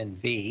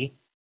 FNV.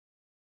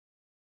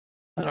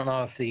 I don't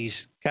know if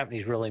these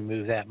companies really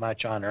move that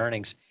much on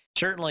earnings.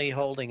 Certainly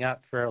holding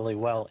up fairly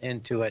well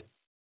into it.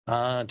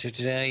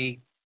 Today,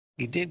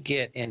 you did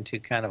get into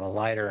kind of a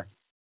lighter,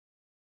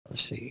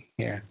 let's see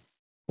here,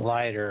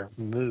 lighter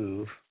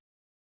move.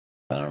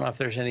 I don't know if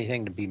there's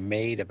anything to be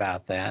made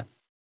about that.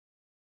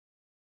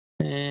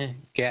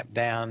 Gap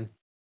down,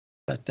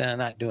 but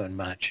not doing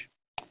much.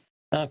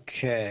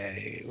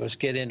 Okay, let's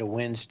get into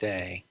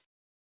Wednesday.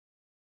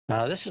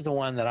 This is the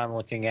one that I'm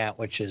looking at,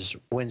 which is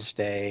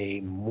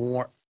Wednesday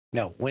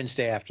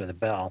after the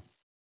bell,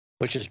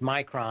 which is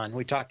Micron.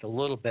 We talked a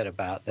little bit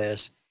about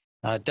this.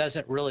 It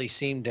doesn't really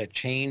seem to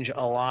change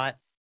a lot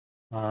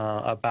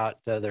about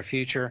their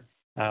future.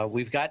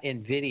 We've got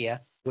NVIDIA,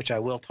 which I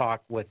will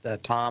talk with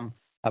Tom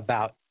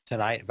about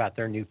tonight, about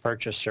their new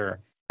purchase of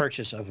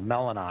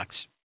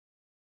Mellanox.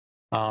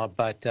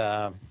 But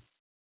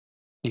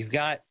you've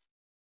got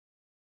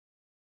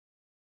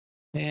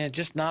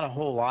just not a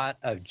whole lot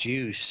of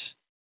juice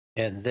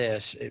in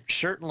this. It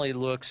certainly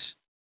looks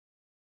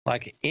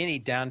like any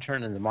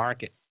downturn in the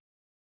market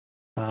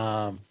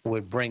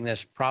would bring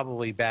this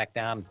probably back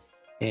down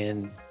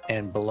in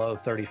and below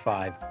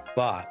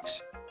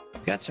 $35.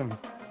 You've got some,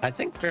 I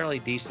think, fairly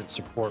decent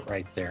support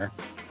right there.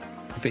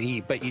 But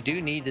you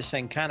do need this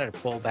thing kind of to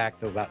pull back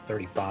to about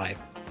 35.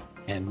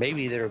 And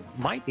maybe there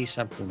might be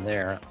something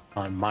there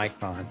on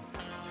Micron.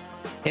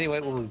 Anyway,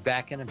 we'll be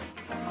back in a minute.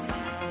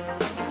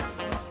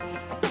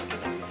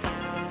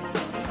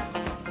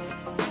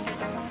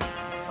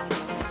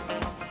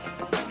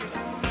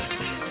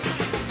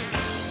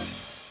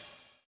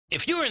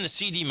 If you're in the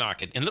CD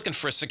market and looking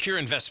for a secure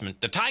investment,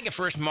 the Tiger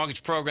First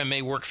Mortgage Program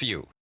may work for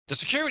you. The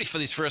security for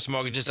these first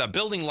mortgages are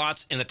building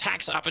lots in the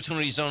Tax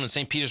Opportunity Zone in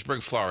St.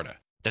 Petersburg, Florida.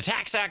 The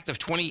Tax Act of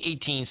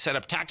 2018 set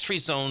up tax-free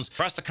zones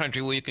across the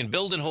country where you can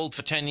build and hold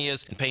for 10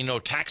 years and pay no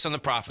tax on the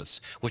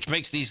profits, which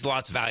makes these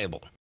lots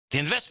valuable. The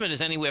investment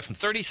is anywhere from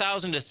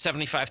 $30,000 to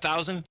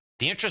 $75,000.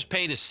 The interest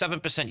paid is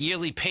 7%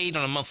 yearly, paid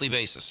on a monthly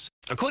basis.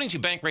 According to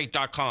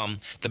Bankrate.com,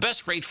 the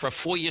best rate for a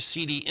 4-year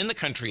CD in the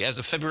country as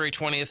of February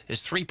 20th is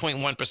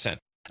 3.1%.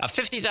 A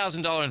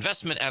 $50,000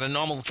 investment at a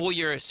normal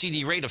 4-year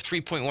CD rate of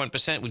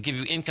 3.1% would give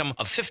you income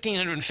of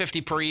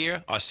 $1,550 per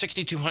year or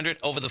 $6,200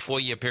 over the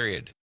 4-year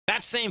period.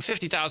 That same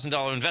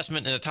 $50,000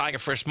 investment in the Tiger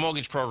First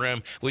Mortgage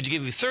Program would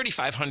give you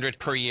 $3,500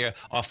 per year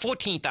or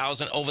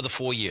 $14,000 over the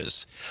 4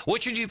 years.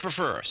 Which would you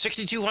prefer,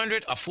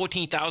 $6,200 or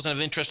 $14,000 of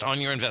interest on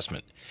your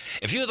investment?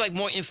 If you would like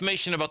more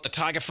information about the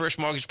Tiger First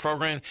Mortgage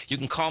Program, you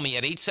can call me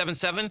at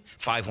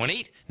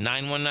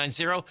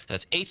 877-518-9190.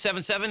 That's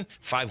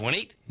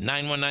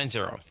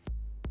 877-518-9190.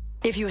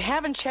 If you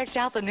haven't checked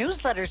out the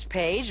newsletters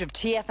page of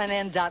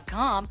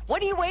TFNN.com,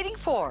 what are you waiting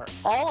for?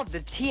 All of the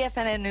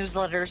TFNN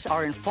newsletters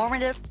are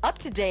informative,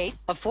 up-to-date,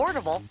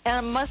 affordable,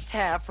 and a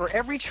must-have for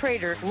every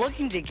trader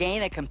looking to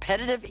gain a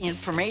competitive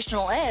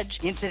informational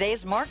edge in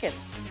today's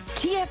markets.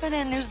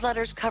 TFNN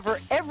newsletters cover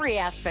every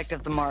aspect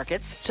of the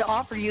markets to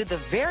offer you the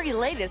very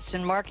latest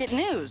in market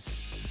news.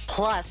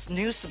 Plus,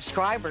 new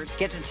subscribers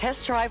get to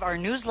test drive our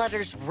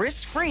newsletters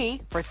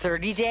risk-free for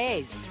 30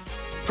 days.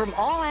 From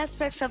all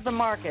aspects of the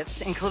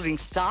markets, including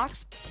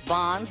stocks,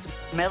 bonds,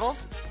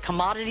 metals,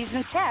 commodities,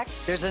 and tech,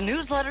 there's a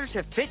newsletter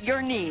to fit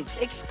your needs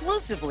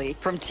exclusively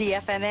from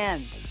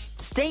TFNN.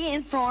 Stay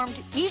informed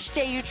each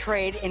day you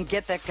trade and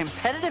get that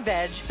competitive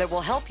edge that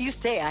will help you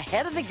stay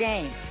ahead of the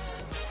game.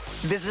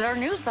 Visit our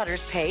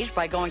newsletters page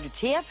by going to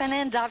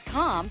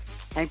TFNN.com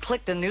and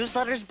click the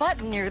newsletters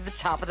button near the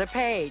top of the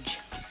page.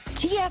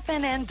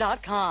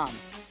 TFNN.com,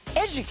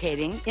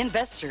 educating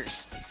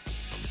investors.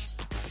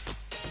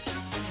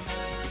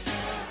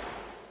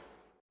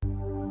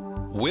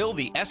 Will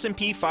the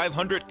S&P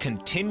 500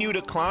 continue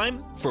to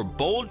climb? For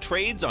bold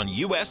trades on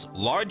U.S.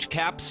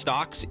 large-cap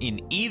stocks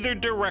in either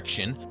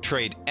direction,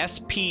 trade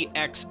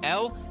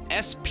SPXL,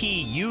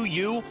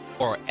 SPUU,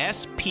 or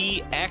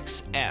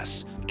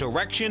SPXS.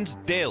 Directions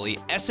Daily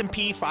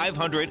S&P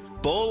 500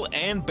 Bull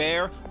and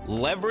Bear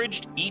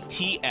Leveraged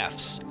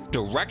ETFs.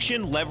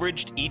 Direction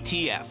Leveraged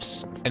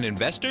ETFs. An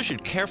investor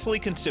should carefully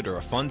consider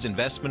a fund's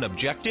investment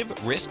objective,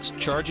 risks,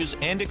 charges,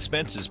 and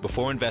expenses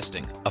before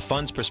investing. A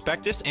fund's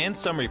prospectus and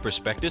summary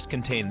prospectus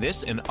contain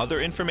this and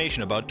other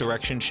information about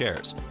Direction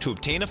shares. To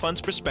obtain a fund's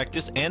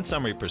prospectus and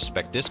summary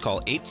prospectus, call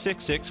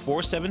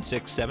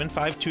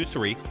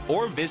 866-476-7523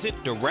 or visit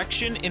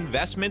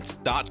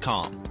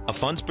directioninvestments.com. A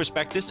fund's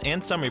prospectus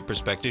and summary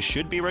prospectus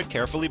should be read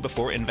carefully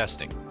before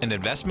investing. An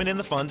investment in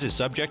the funds is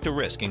subject to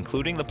risk,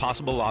 including the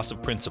possible loss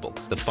of principal.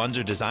 The funds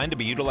are designed to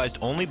be utilized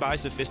only by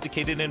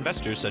sophisticated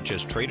investors such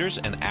as traders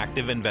and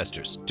active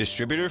investors.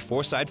 Distributor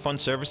Foreside Fund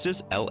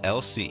Services,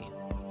 LLC.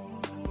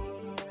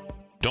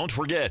 Don't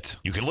forget,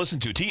 you can listen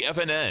to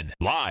TFNN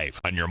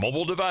live on your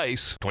mobile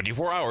device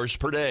 24 hours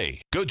per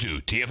day. Go to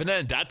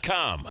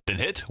TFNN.com, then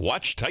hit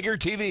Watch Tiger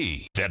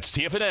TV. That's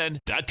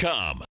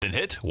TFNN.com, then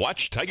hit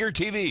Watch Tiger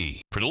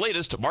TV for the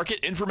latest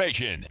market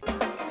information.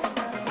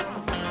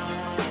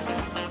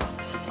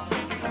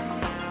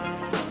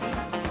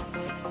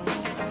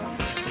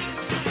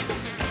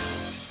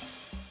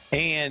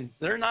 And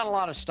there are not a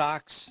lot of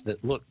stocks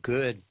that look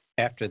good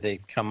after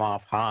they've come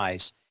off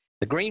highs.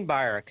 The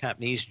Greenbrier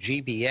Company's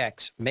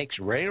GBX makes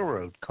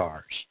railroad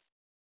cars,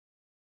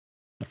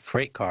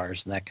 freight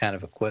cars, and that kind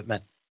of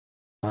equipment.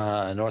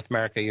 North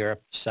America,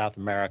 Europe, South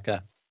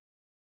America,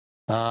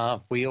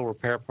 wheel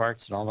repair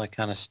parts and all that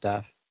kind of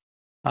stuff.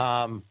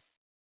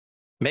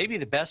 Maybe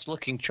the best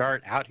looking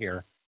chart out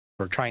here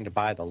for trying to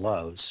buy the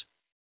lows.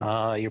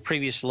 Your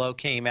previous low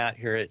came out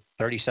here at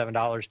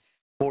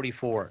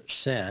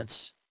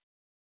 $37.44.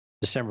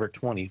 December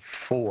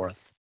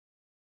 24th,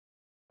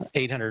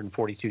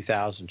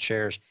 842,000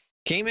 shares.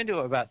 Came into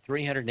about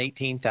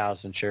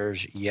 318,000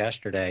 shares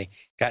yesterday.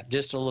 Got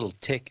just a little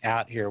tick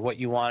out here. What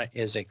you want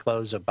is a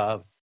close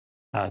above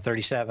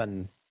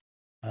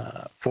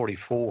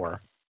 37.44.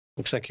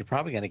 Looks like you're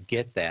probably going to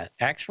get that.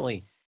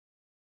 Actually,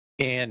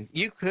 and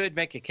you could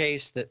make a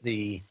case that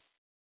the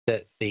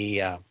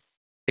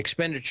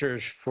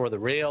expenditures for the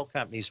rail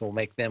companies will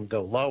make them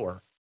go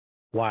lower.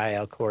 Why,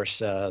 of course,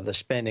 the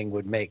spending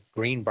would make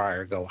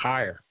Greenbrier go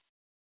higher.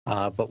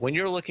 But when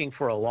you're looking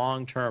for a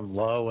long-term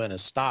low in a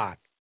stock,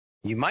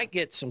 you might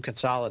get some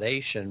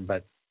consolidation,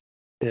 but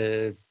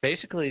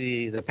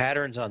basically the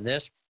patterns on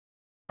this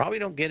probably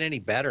don't get any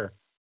better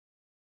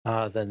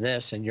than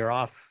this, and you're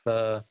off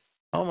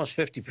almost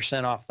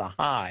 50% off the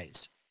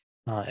highs.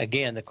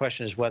 Again, the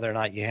question is whether or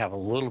not you have a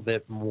little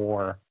bit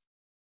more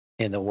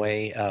in the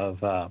way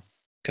of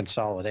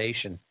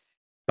consolidation.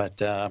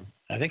 But I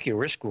think your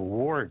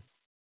risk-reward,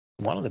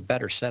 one of the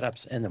better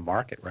setups in the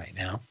market right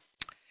now.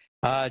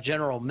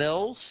 General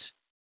Mills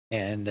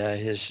and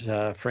his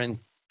friend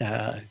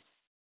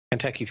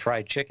Kentucky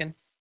Fried Chicken,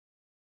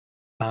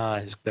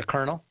 the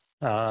Colonel,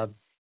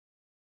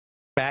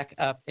 back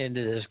up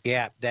into this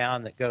gap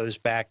down that goes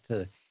back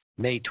to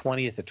May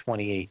 20th of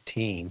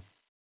 2018,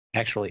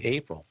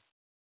 actually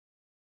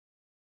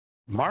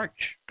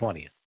March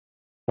 20th,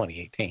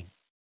 2018.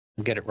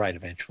 We'll get it right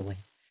eventually.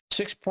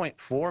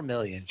 6.4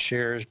 million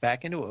shares,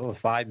 back into it with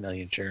 5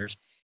 million shares.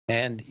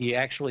 And you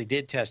actually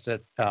did test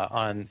it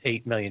on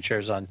 8 million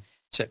shares on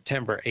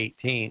September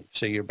 18th.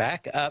 So you're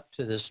back up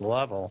to this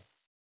level.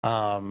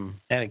 And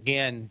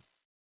again,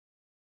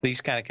 these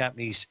kind of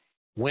companies,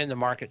 when the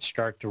markets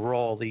start to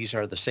roll, these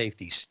are the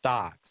safety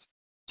stocks.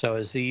 So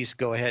as these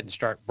go ahead and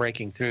start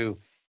breaking through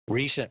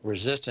recent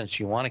resistance,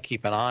 you want to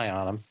keep an eye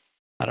on them.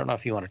 I don't know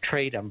if you want to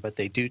trade them, but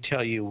they do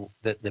tell you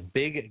that the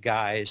big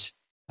guys,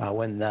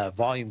 when the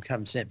volume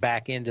comes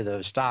back into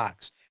those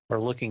stocks, are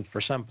looking for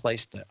some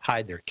place to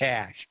hide their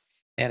cash.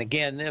 And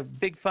again, the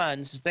big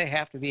funds, they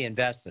have to be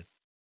invested.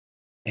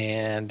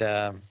 And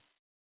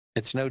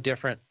it's no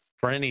different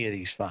for any of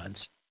these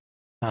funds.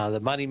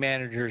 The money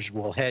managers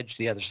will hedge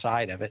the other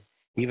side of it.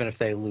 Even if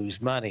they lose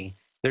money,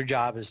 their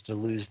job is to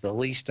lose the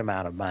least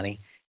amount of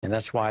money. And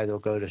that's why they'll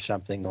go to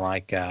something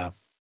like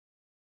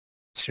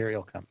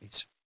cereal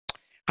companies.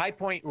 High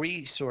Point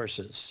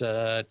Resources.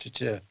 What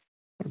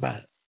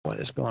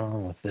is going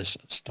on with this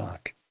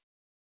stock?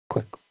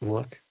 Quick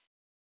look.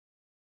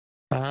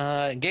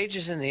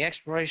 Engages in the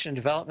exploration,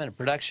 development, and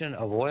production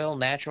of oil,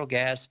 natural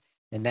gas,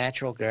 and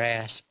natural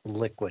gas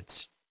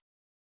liquids.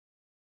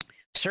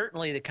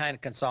 Certainly the kind of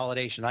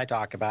consolidation I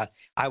talk about.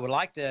 I would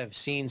like to have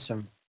seen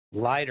some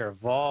lighter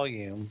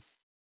volume.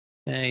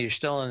 You're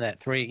still in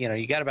that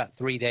you got about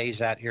 3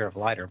 days out here of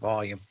lighter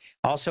volume.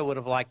 Also would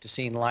have liked to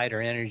seen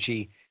lighter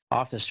energy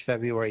off this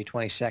February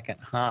 22nd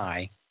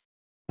high.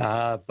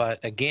 But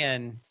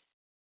again,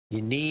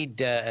 you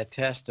need a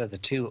test of the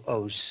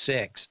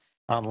 206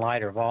 on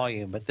lighter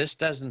volume, but this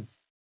doesn't,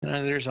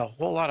 there's a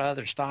whole lot of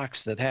other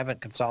stocks that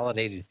haven't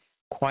consolidated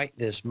quite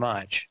this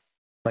much.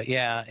 But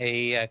yeah,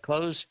 a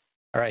close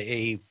or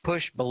a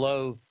push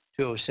below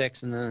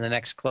 206, and then the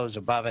next close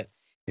above it.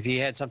 If you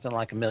had something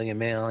like a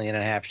million and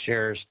a half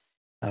shares,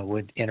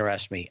 would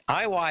interest me.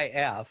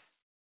 IYF,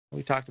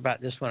 we talked about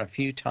this one a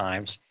few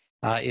times,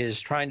 is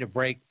trying to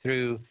break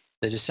through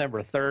the December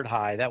 3rd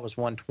high. That was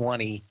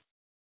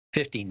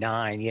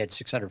 120.59. You had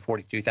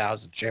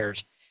 642,000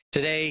 shares.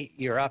 Today,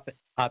 you're up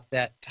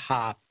that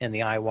top in the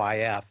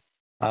IYF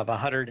of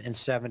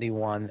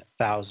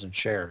 171,000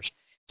 shares.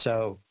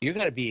 So you're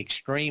going to be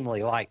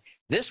extremely light.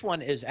 This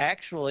one is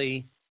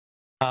actually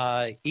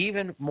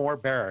even more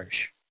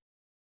bearish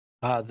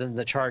than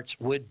the charts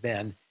would have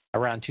been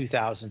around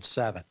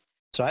 2007.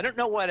 So I don't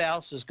know what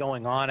else is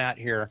going on out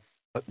here,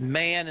 but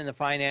man, in the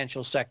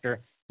financial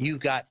sector, you've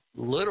got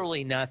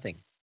literally nothing.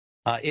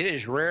 It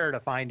is rare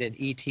to find an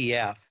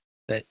ETF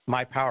that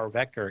my power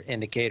vector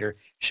indicator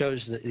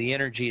shows that the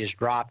energy is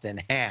dropped in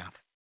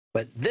half.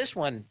 But this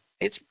one,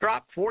 it's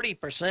dropped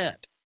 40%.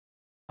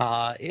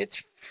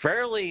 It's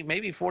fairly,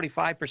 maybe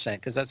 45%,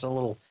 because that's a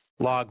little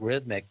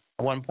logarithmic,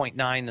 1.9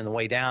 on the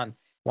way down,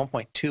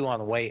 1.2 on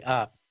the way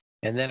up.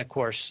 And then, of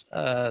course,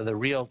 the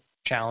real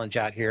challenge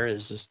out here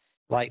is this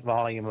light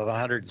volume of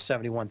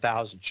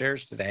 171,000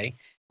 shares today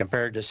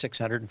compared to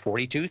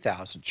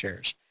 642,000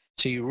 shares.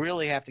 So you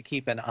really have to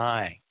keep an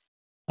eye.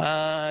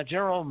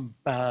 General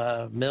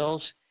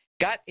Mills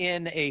got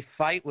in a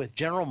fight with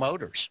General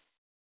Motors,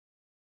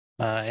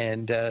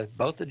 and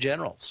both the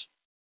generals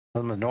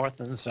from the North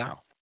and the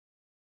South.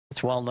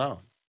 It's well known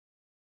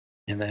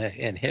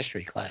in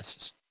history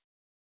classes,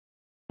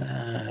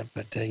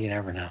 but you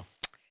never know.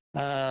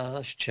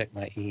 Let's check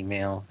my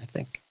email. I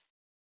think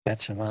got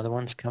some other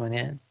ones coming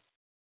in.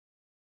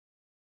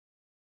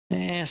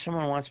 Yeah,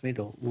 someone wants me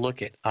to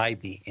look at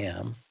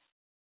IBM.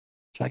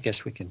 So I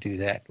guess we can do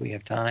that. Do we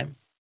have time?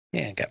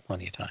 Yeah, got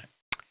plenty of time.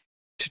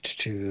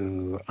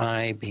 To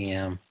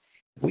IBM.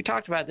 We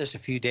talked about this a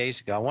few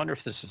days ago. I wonder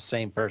if this is the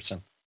same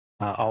person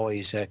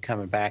always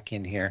coming back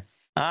in here.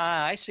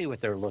 I see what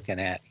they're looking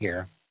at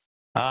here.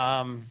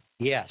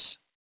 Yes.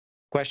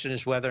 Question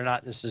is whether or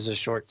not this is a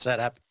short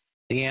setup.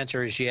 The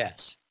answer is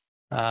yes.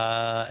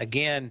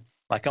 Again,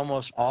 like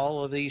almost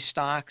all of these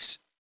stocks,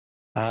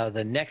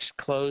 the next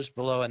close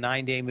below a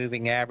 9-day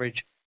moving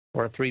average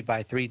or a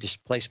 3x3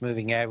 displaced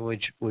moving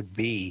average would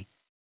be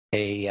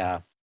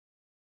a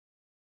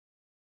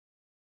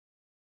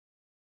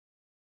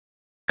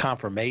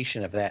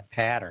confirmation of that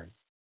pattern.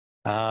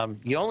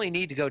 You only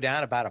need to go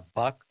down about a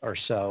buck or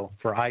so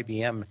for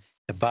IBM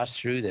to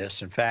bust through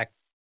this. In fact,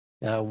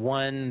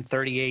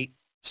 138.60,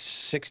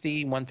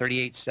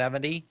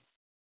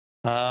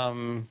 138.70.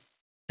 And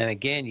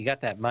again, you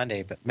got that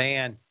Monday, but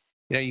man,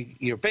 you know,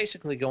 you're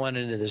basically going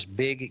into this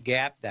big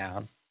gap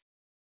down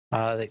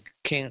that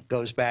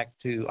goes back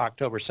to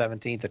October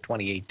 17th of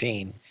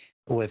 2018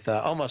 with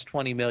almost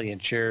 20 million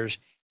shares.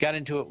 Got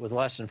into it with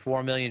less than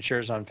 4 million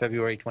shares on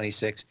February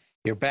 26th.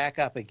 You're back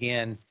up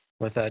again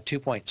with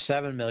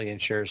 2.7 million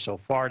shares so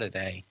far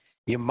today.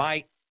 You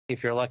might,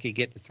 if you're lucky,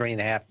 get to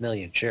 3.5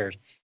 million shares.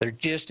 There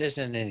just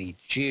isn't any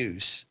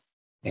juice.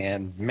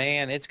 And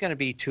man, it's going to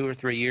be 2 or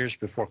 3 years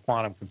before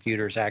quantum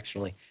computers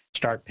actually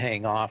start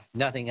paying off.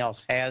 Nothing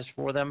else has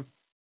for them.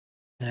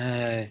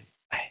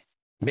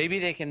 Maybe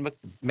they can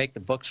make the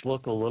books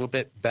look a little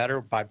bit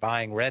better by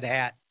buying Red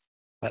Hat,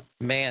 but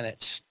man,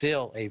 it's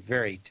still a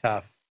very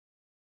tough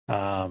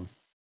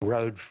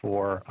road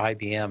for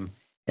IBM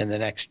in the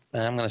next,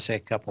 I'm going to say, a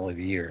couple of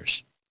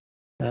years.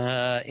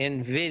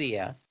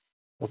 NVIDIA,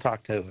 we'll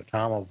talk to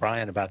Tom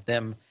O'Brien about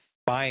them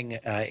buying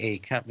a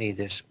company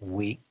this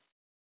week.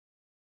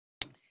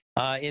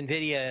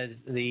 NVIDIA,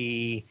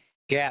 the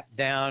gap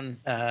down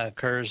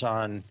occurs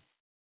on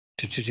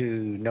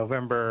to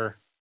November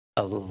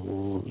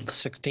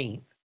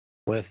 16th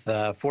with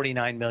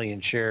 49 million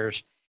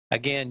shares.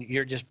 Again,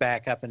 you're just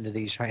back up into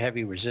these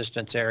heavy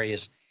resistance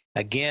areas.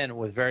 Again,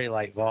 with very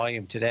light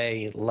volume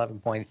today,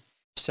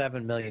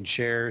 11.7 million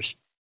shares.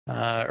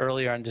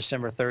 Earlier on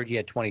December 3rd, you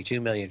had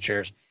 22 million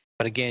shares.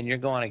 But again, you're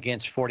going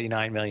against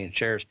 49 million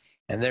shares,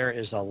 and there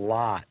is a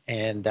lot.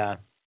 And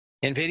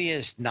NVIDIA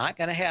is not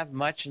going to have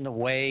much in the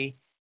way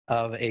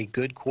of a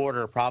good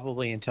quarter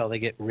probably until they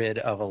get rid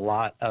of a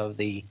lot of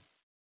the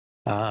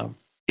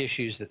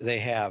issues that they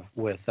have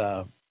with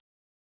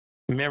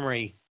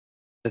memory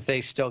that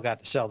they've still got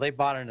to sell. They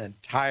bought an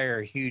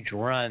entire huge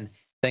run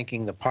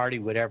thinking the party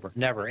would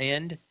never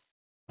end.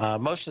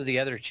 Most of the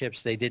other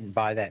chips they didn't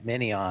buy that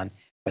many on,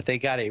 but they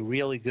got a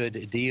really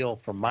good deal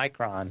from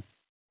Micron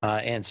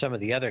and some of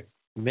the other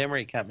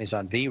memory companies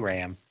on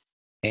VRAM.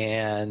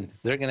 And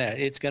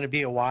it's gonna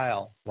be a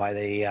while why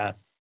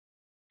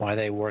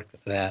they work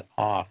that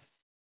off.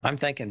 I'm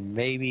thinking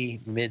maybe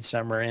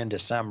midsummer into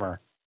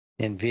summer,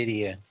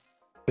 NVIDIA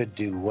could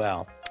do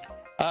well.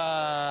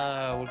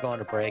 We're going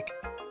to break.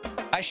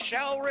 I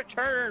shall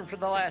return for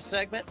the last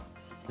segment.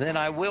 Then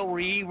I will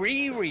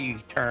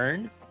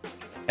return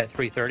at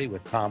 3:30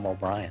 with Tom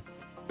O'Brien.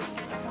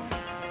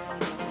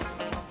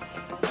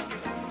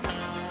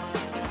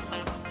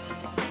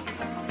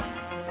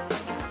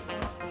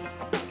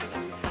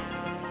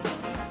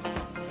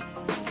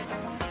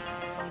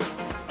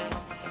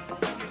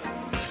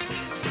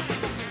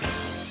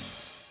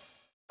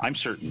 I'm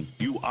certain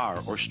you are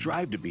or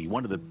strive to be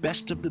one of the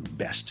best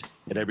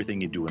at everything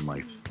you do in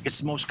life. It's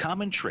the most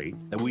common trait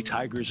that we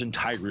tigers and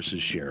tigresses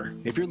share.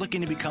 If you're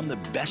looking to become the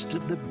best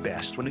of the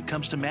best when it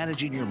comes to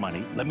managing your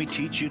money, let me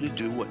teach you to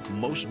do what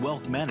most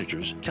wealth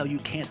managers tell you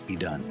can't be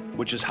done,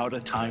 which is how to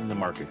time the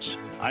markets.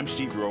 I'm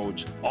Steve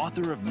Rhodes,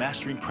 author of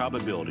Mastering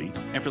Probability,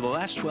 and for the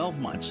last 12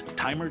 months,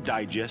 Timer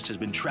Digest has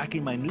been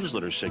tracking my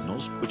newsletter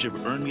signals, which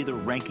have earned me the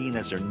ranking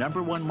as their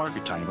 #1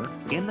 market timer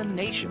in the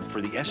nation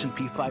for the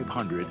S&P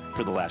 500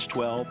 for the last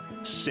 12,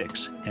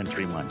 6, and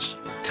 3 months.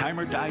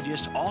 Timer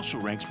Digest also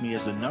ranks me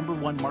as the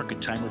 #1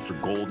 market timer for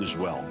gold as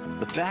well.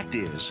 The fact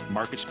is,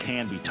 markets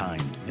can be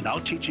timed, and I'll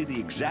teach you the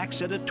exact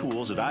set of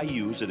tools that I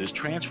use that has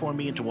transformed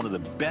me into one of the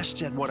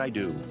best at what I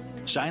do.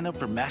 Sign up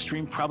for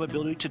Mastering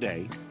Probability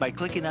today by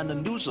clicking on the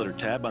newsletter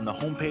tab on the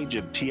homepage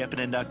of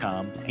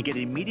TFNN.com and get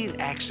immediate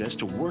access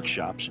to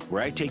workshops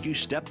where I take you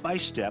step by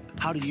step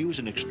how to use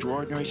an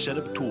extraordinary set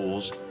of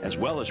tools as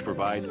well as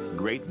provide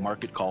great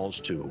market calls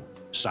too.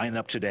 Sign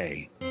up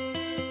today.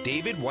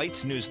 David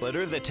White's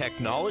newsletter, The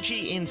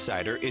Technology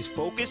Insider, is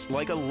focused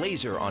like a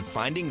laser on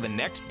finding the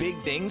next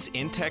big things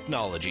in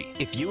technology.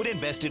 If you had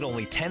invested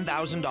only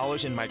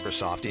 $10,000 in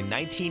Microsoft in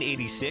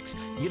 1986,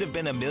 you'd have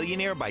been a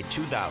millionaire by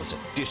 2000.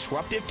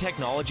 Disruptive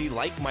technology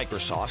like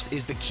Microsoft's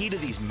is the key to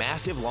these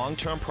massive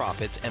long-term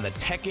profits, and the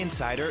Tech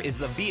Insider is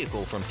the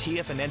vehicle from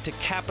TFNN to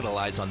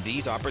capitalize on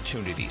these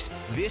opportunities.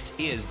 This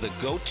is the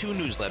go-to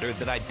newsletter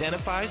that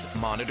identifies,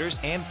 monitors,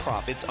 and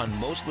profits on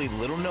mostly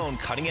little-known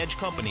cutting-edge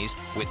companies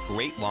with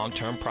great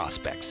long-term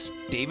prospects.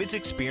 David's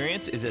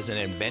experience is as an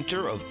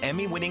inventor of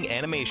Emmy-winning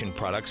animation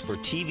products for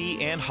TV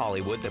and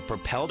Hollywood that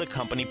propelled a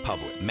company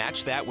public.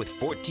 Match that with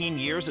 14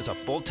 years as a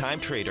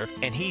full-time trader,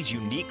 and he's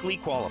uniquely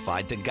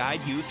qualified to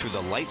guide you through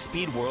the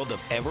light-speed world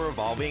of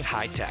ever-evolving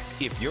high-tech.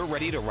 If you're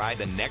ready to ride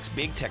the next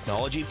big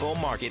technology bull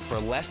market for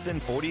less than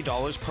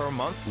 $40 per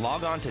month,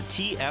 log on to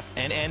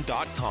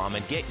TFNN.com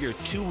and get your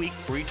 2-week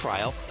free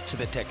trial to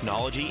the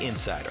Technology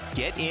Insider.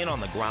 Get in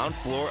on the ground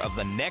floor of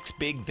the next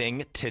big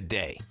thing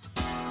today.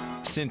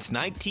 Since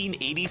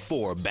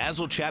 1984,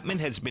 Basil Chapman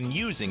has been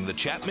using the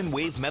Chapman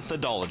Wave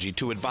methodology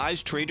to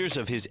advise traders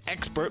of his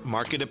expert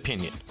market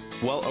opinion.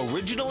 While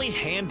originally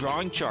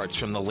hand-drawing charts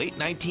from the late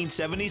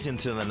 1970s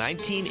into the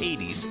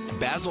 1980s,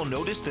 Basil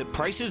noticed that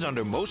prices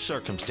under most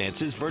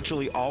circumstances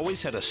virtually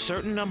always had a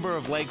certain number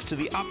of legs to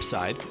the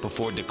upside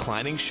before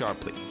declining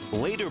sharply.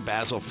 Later,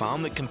 Basil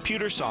found that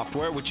computer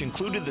software, which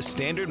included the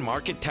standard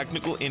market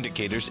technical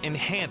indicators,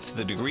 enhanced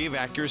the degree of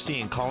accuracy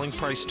in calling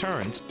price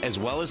turns, as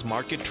well as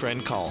market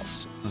trend calls.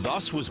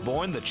 Thus was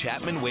born the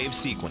Chapman Wave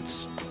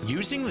sequence.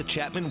 Using the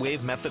Chapman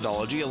Wave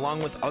methodology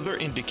along with other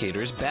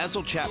indicators,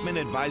 Basil Chapman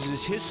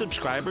advises his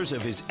subscribers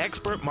of his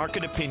expert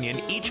market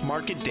opinion each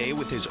market day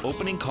with his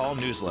opening call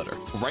newsletter.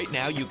 Right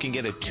now, you can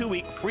get a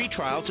 2-week free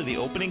trial to the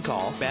opening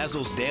call,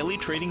 Basil's daily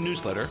trading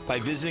newsletter, by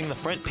visiting the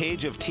front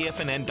page of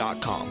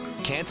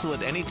TFNN.com. Cancel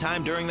at any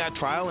time during that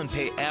trial and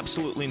pay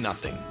absolutely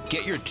nothing.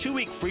 Get your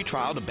 2-week free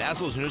trial to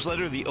Basil's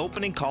newsletter, The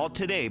Opening Call,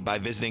 today by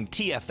visiting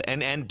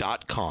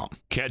TFNN.com.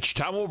 Catch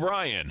Tom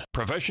O'Brien,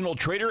 professional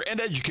trader and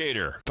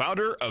educator,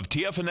 founder of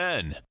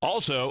TFNN.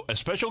 Also, a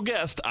special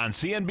guest on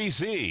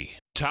CNBC.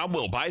 Tom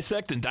will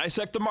bisect and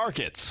dissect the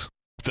markets.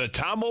 The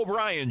Tom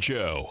O'Brien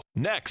Show,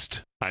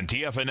 next on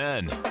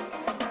TFNN.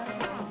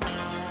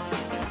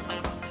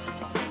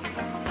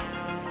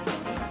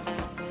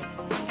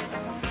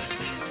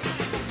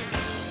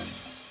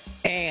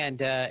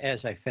 And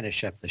as I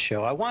finish up the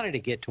show, I wanted to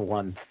get to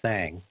one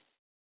thing.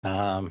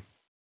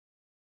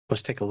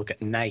 Let's take a look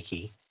at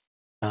Nike.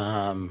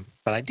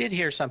 But I did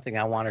hear something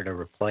I wanted to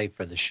replay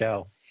for the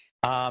show.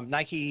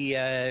 Nike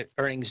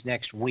earnings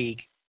next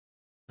week,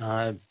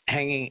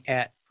 hanging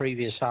at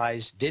previous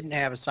highs, didn't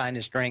have a sign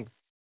of strength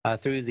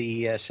through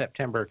the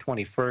September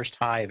 21st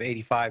high of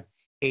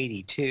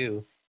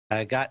 85.82,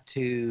 got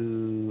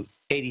to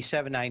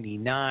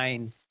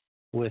 87.99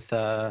 with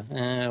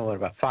what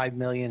about 5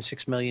 million,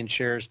 6 million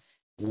shares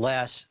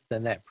less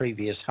than that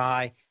previous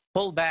high.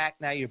 Pulled back,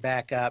 now you're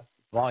back up.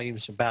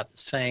 Volume's about the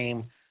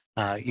same.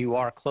 You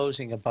are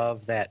closing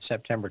above that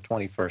September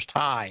 21st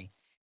high.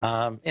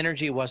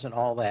 Energy wasn't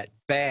all that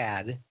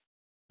bad,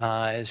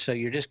 so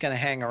you're just going to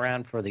hang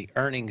around for the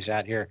earnings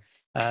out here.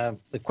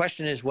 The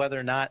question is whether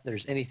or not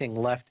there's anything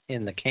left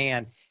in the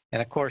can. And,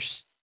 of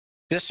course,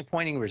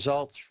 disappointing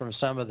results from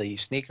some of the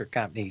sneaker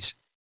companies,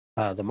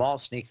 the mall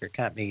sneaker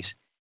companies,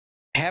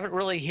 haven't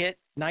really hit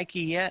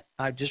Nike yet.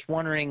 I'm just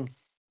wondering,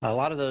 a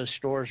lot of those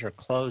stores are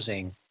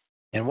closing,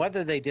 and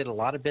whether they did a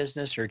lot of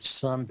business or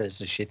some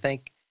business, you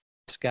think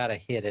it's got to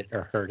hit it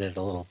or hurt it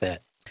a little bit.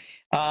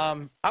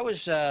 I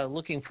was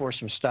looking for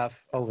some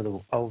stuff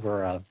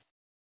over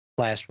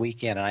last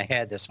weekend, and I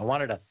had this. I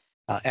wanted to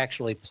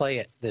actually play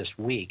it this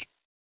week.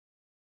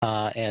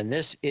 And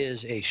this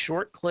is a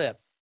short clip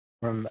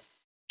from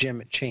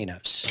Jim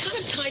Chanos.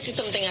 Kind of tied to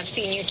something I've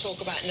seen you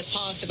talk about in the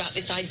past, about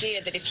this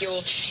idea that if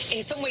you're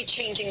in some way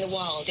changing the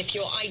world, if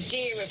your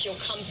idea of your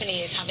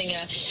company is having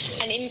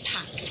an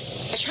impact,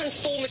 a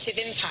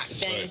transformative impact,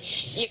 then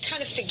you're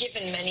kind of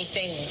forgiven many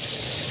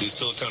things. The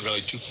Silicon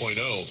Valley 2.0,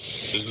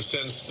 there's a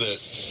sense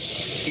that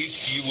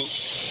if you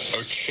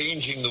are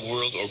changing the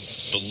world or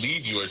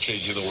believe you are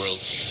changing the world,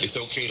 it's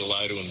okay to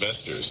lie to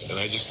investors. And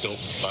I just don't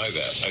buy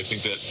that. I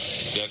think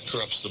that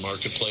corrupts the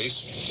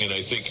marketplace. And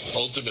I think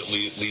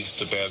ultimately it leads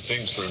to bad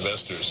things for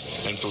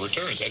investors and for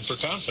returns and for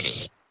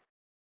confidence.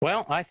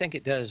 Well, I think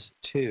it does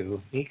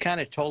too. He kind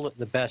of told it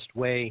the best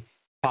way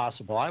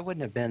possible. I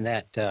wouldn't have been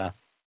that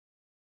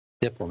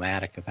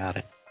diplomatic about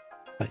it.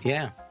 But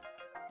yeah,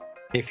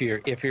 if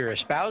you're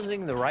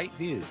espousing the right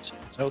views,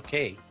 it's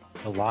okay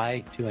to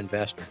lie to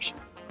investors.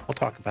 We'll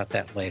talk about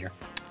that later.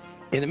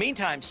 In the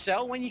meantime,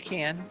 sell when you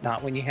can,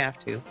 not when you have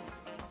to.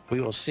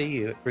 We will see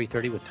you at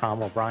 3:30 with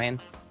Tom O'Brien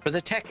for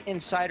the Tech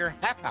Insider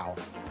Half Hour.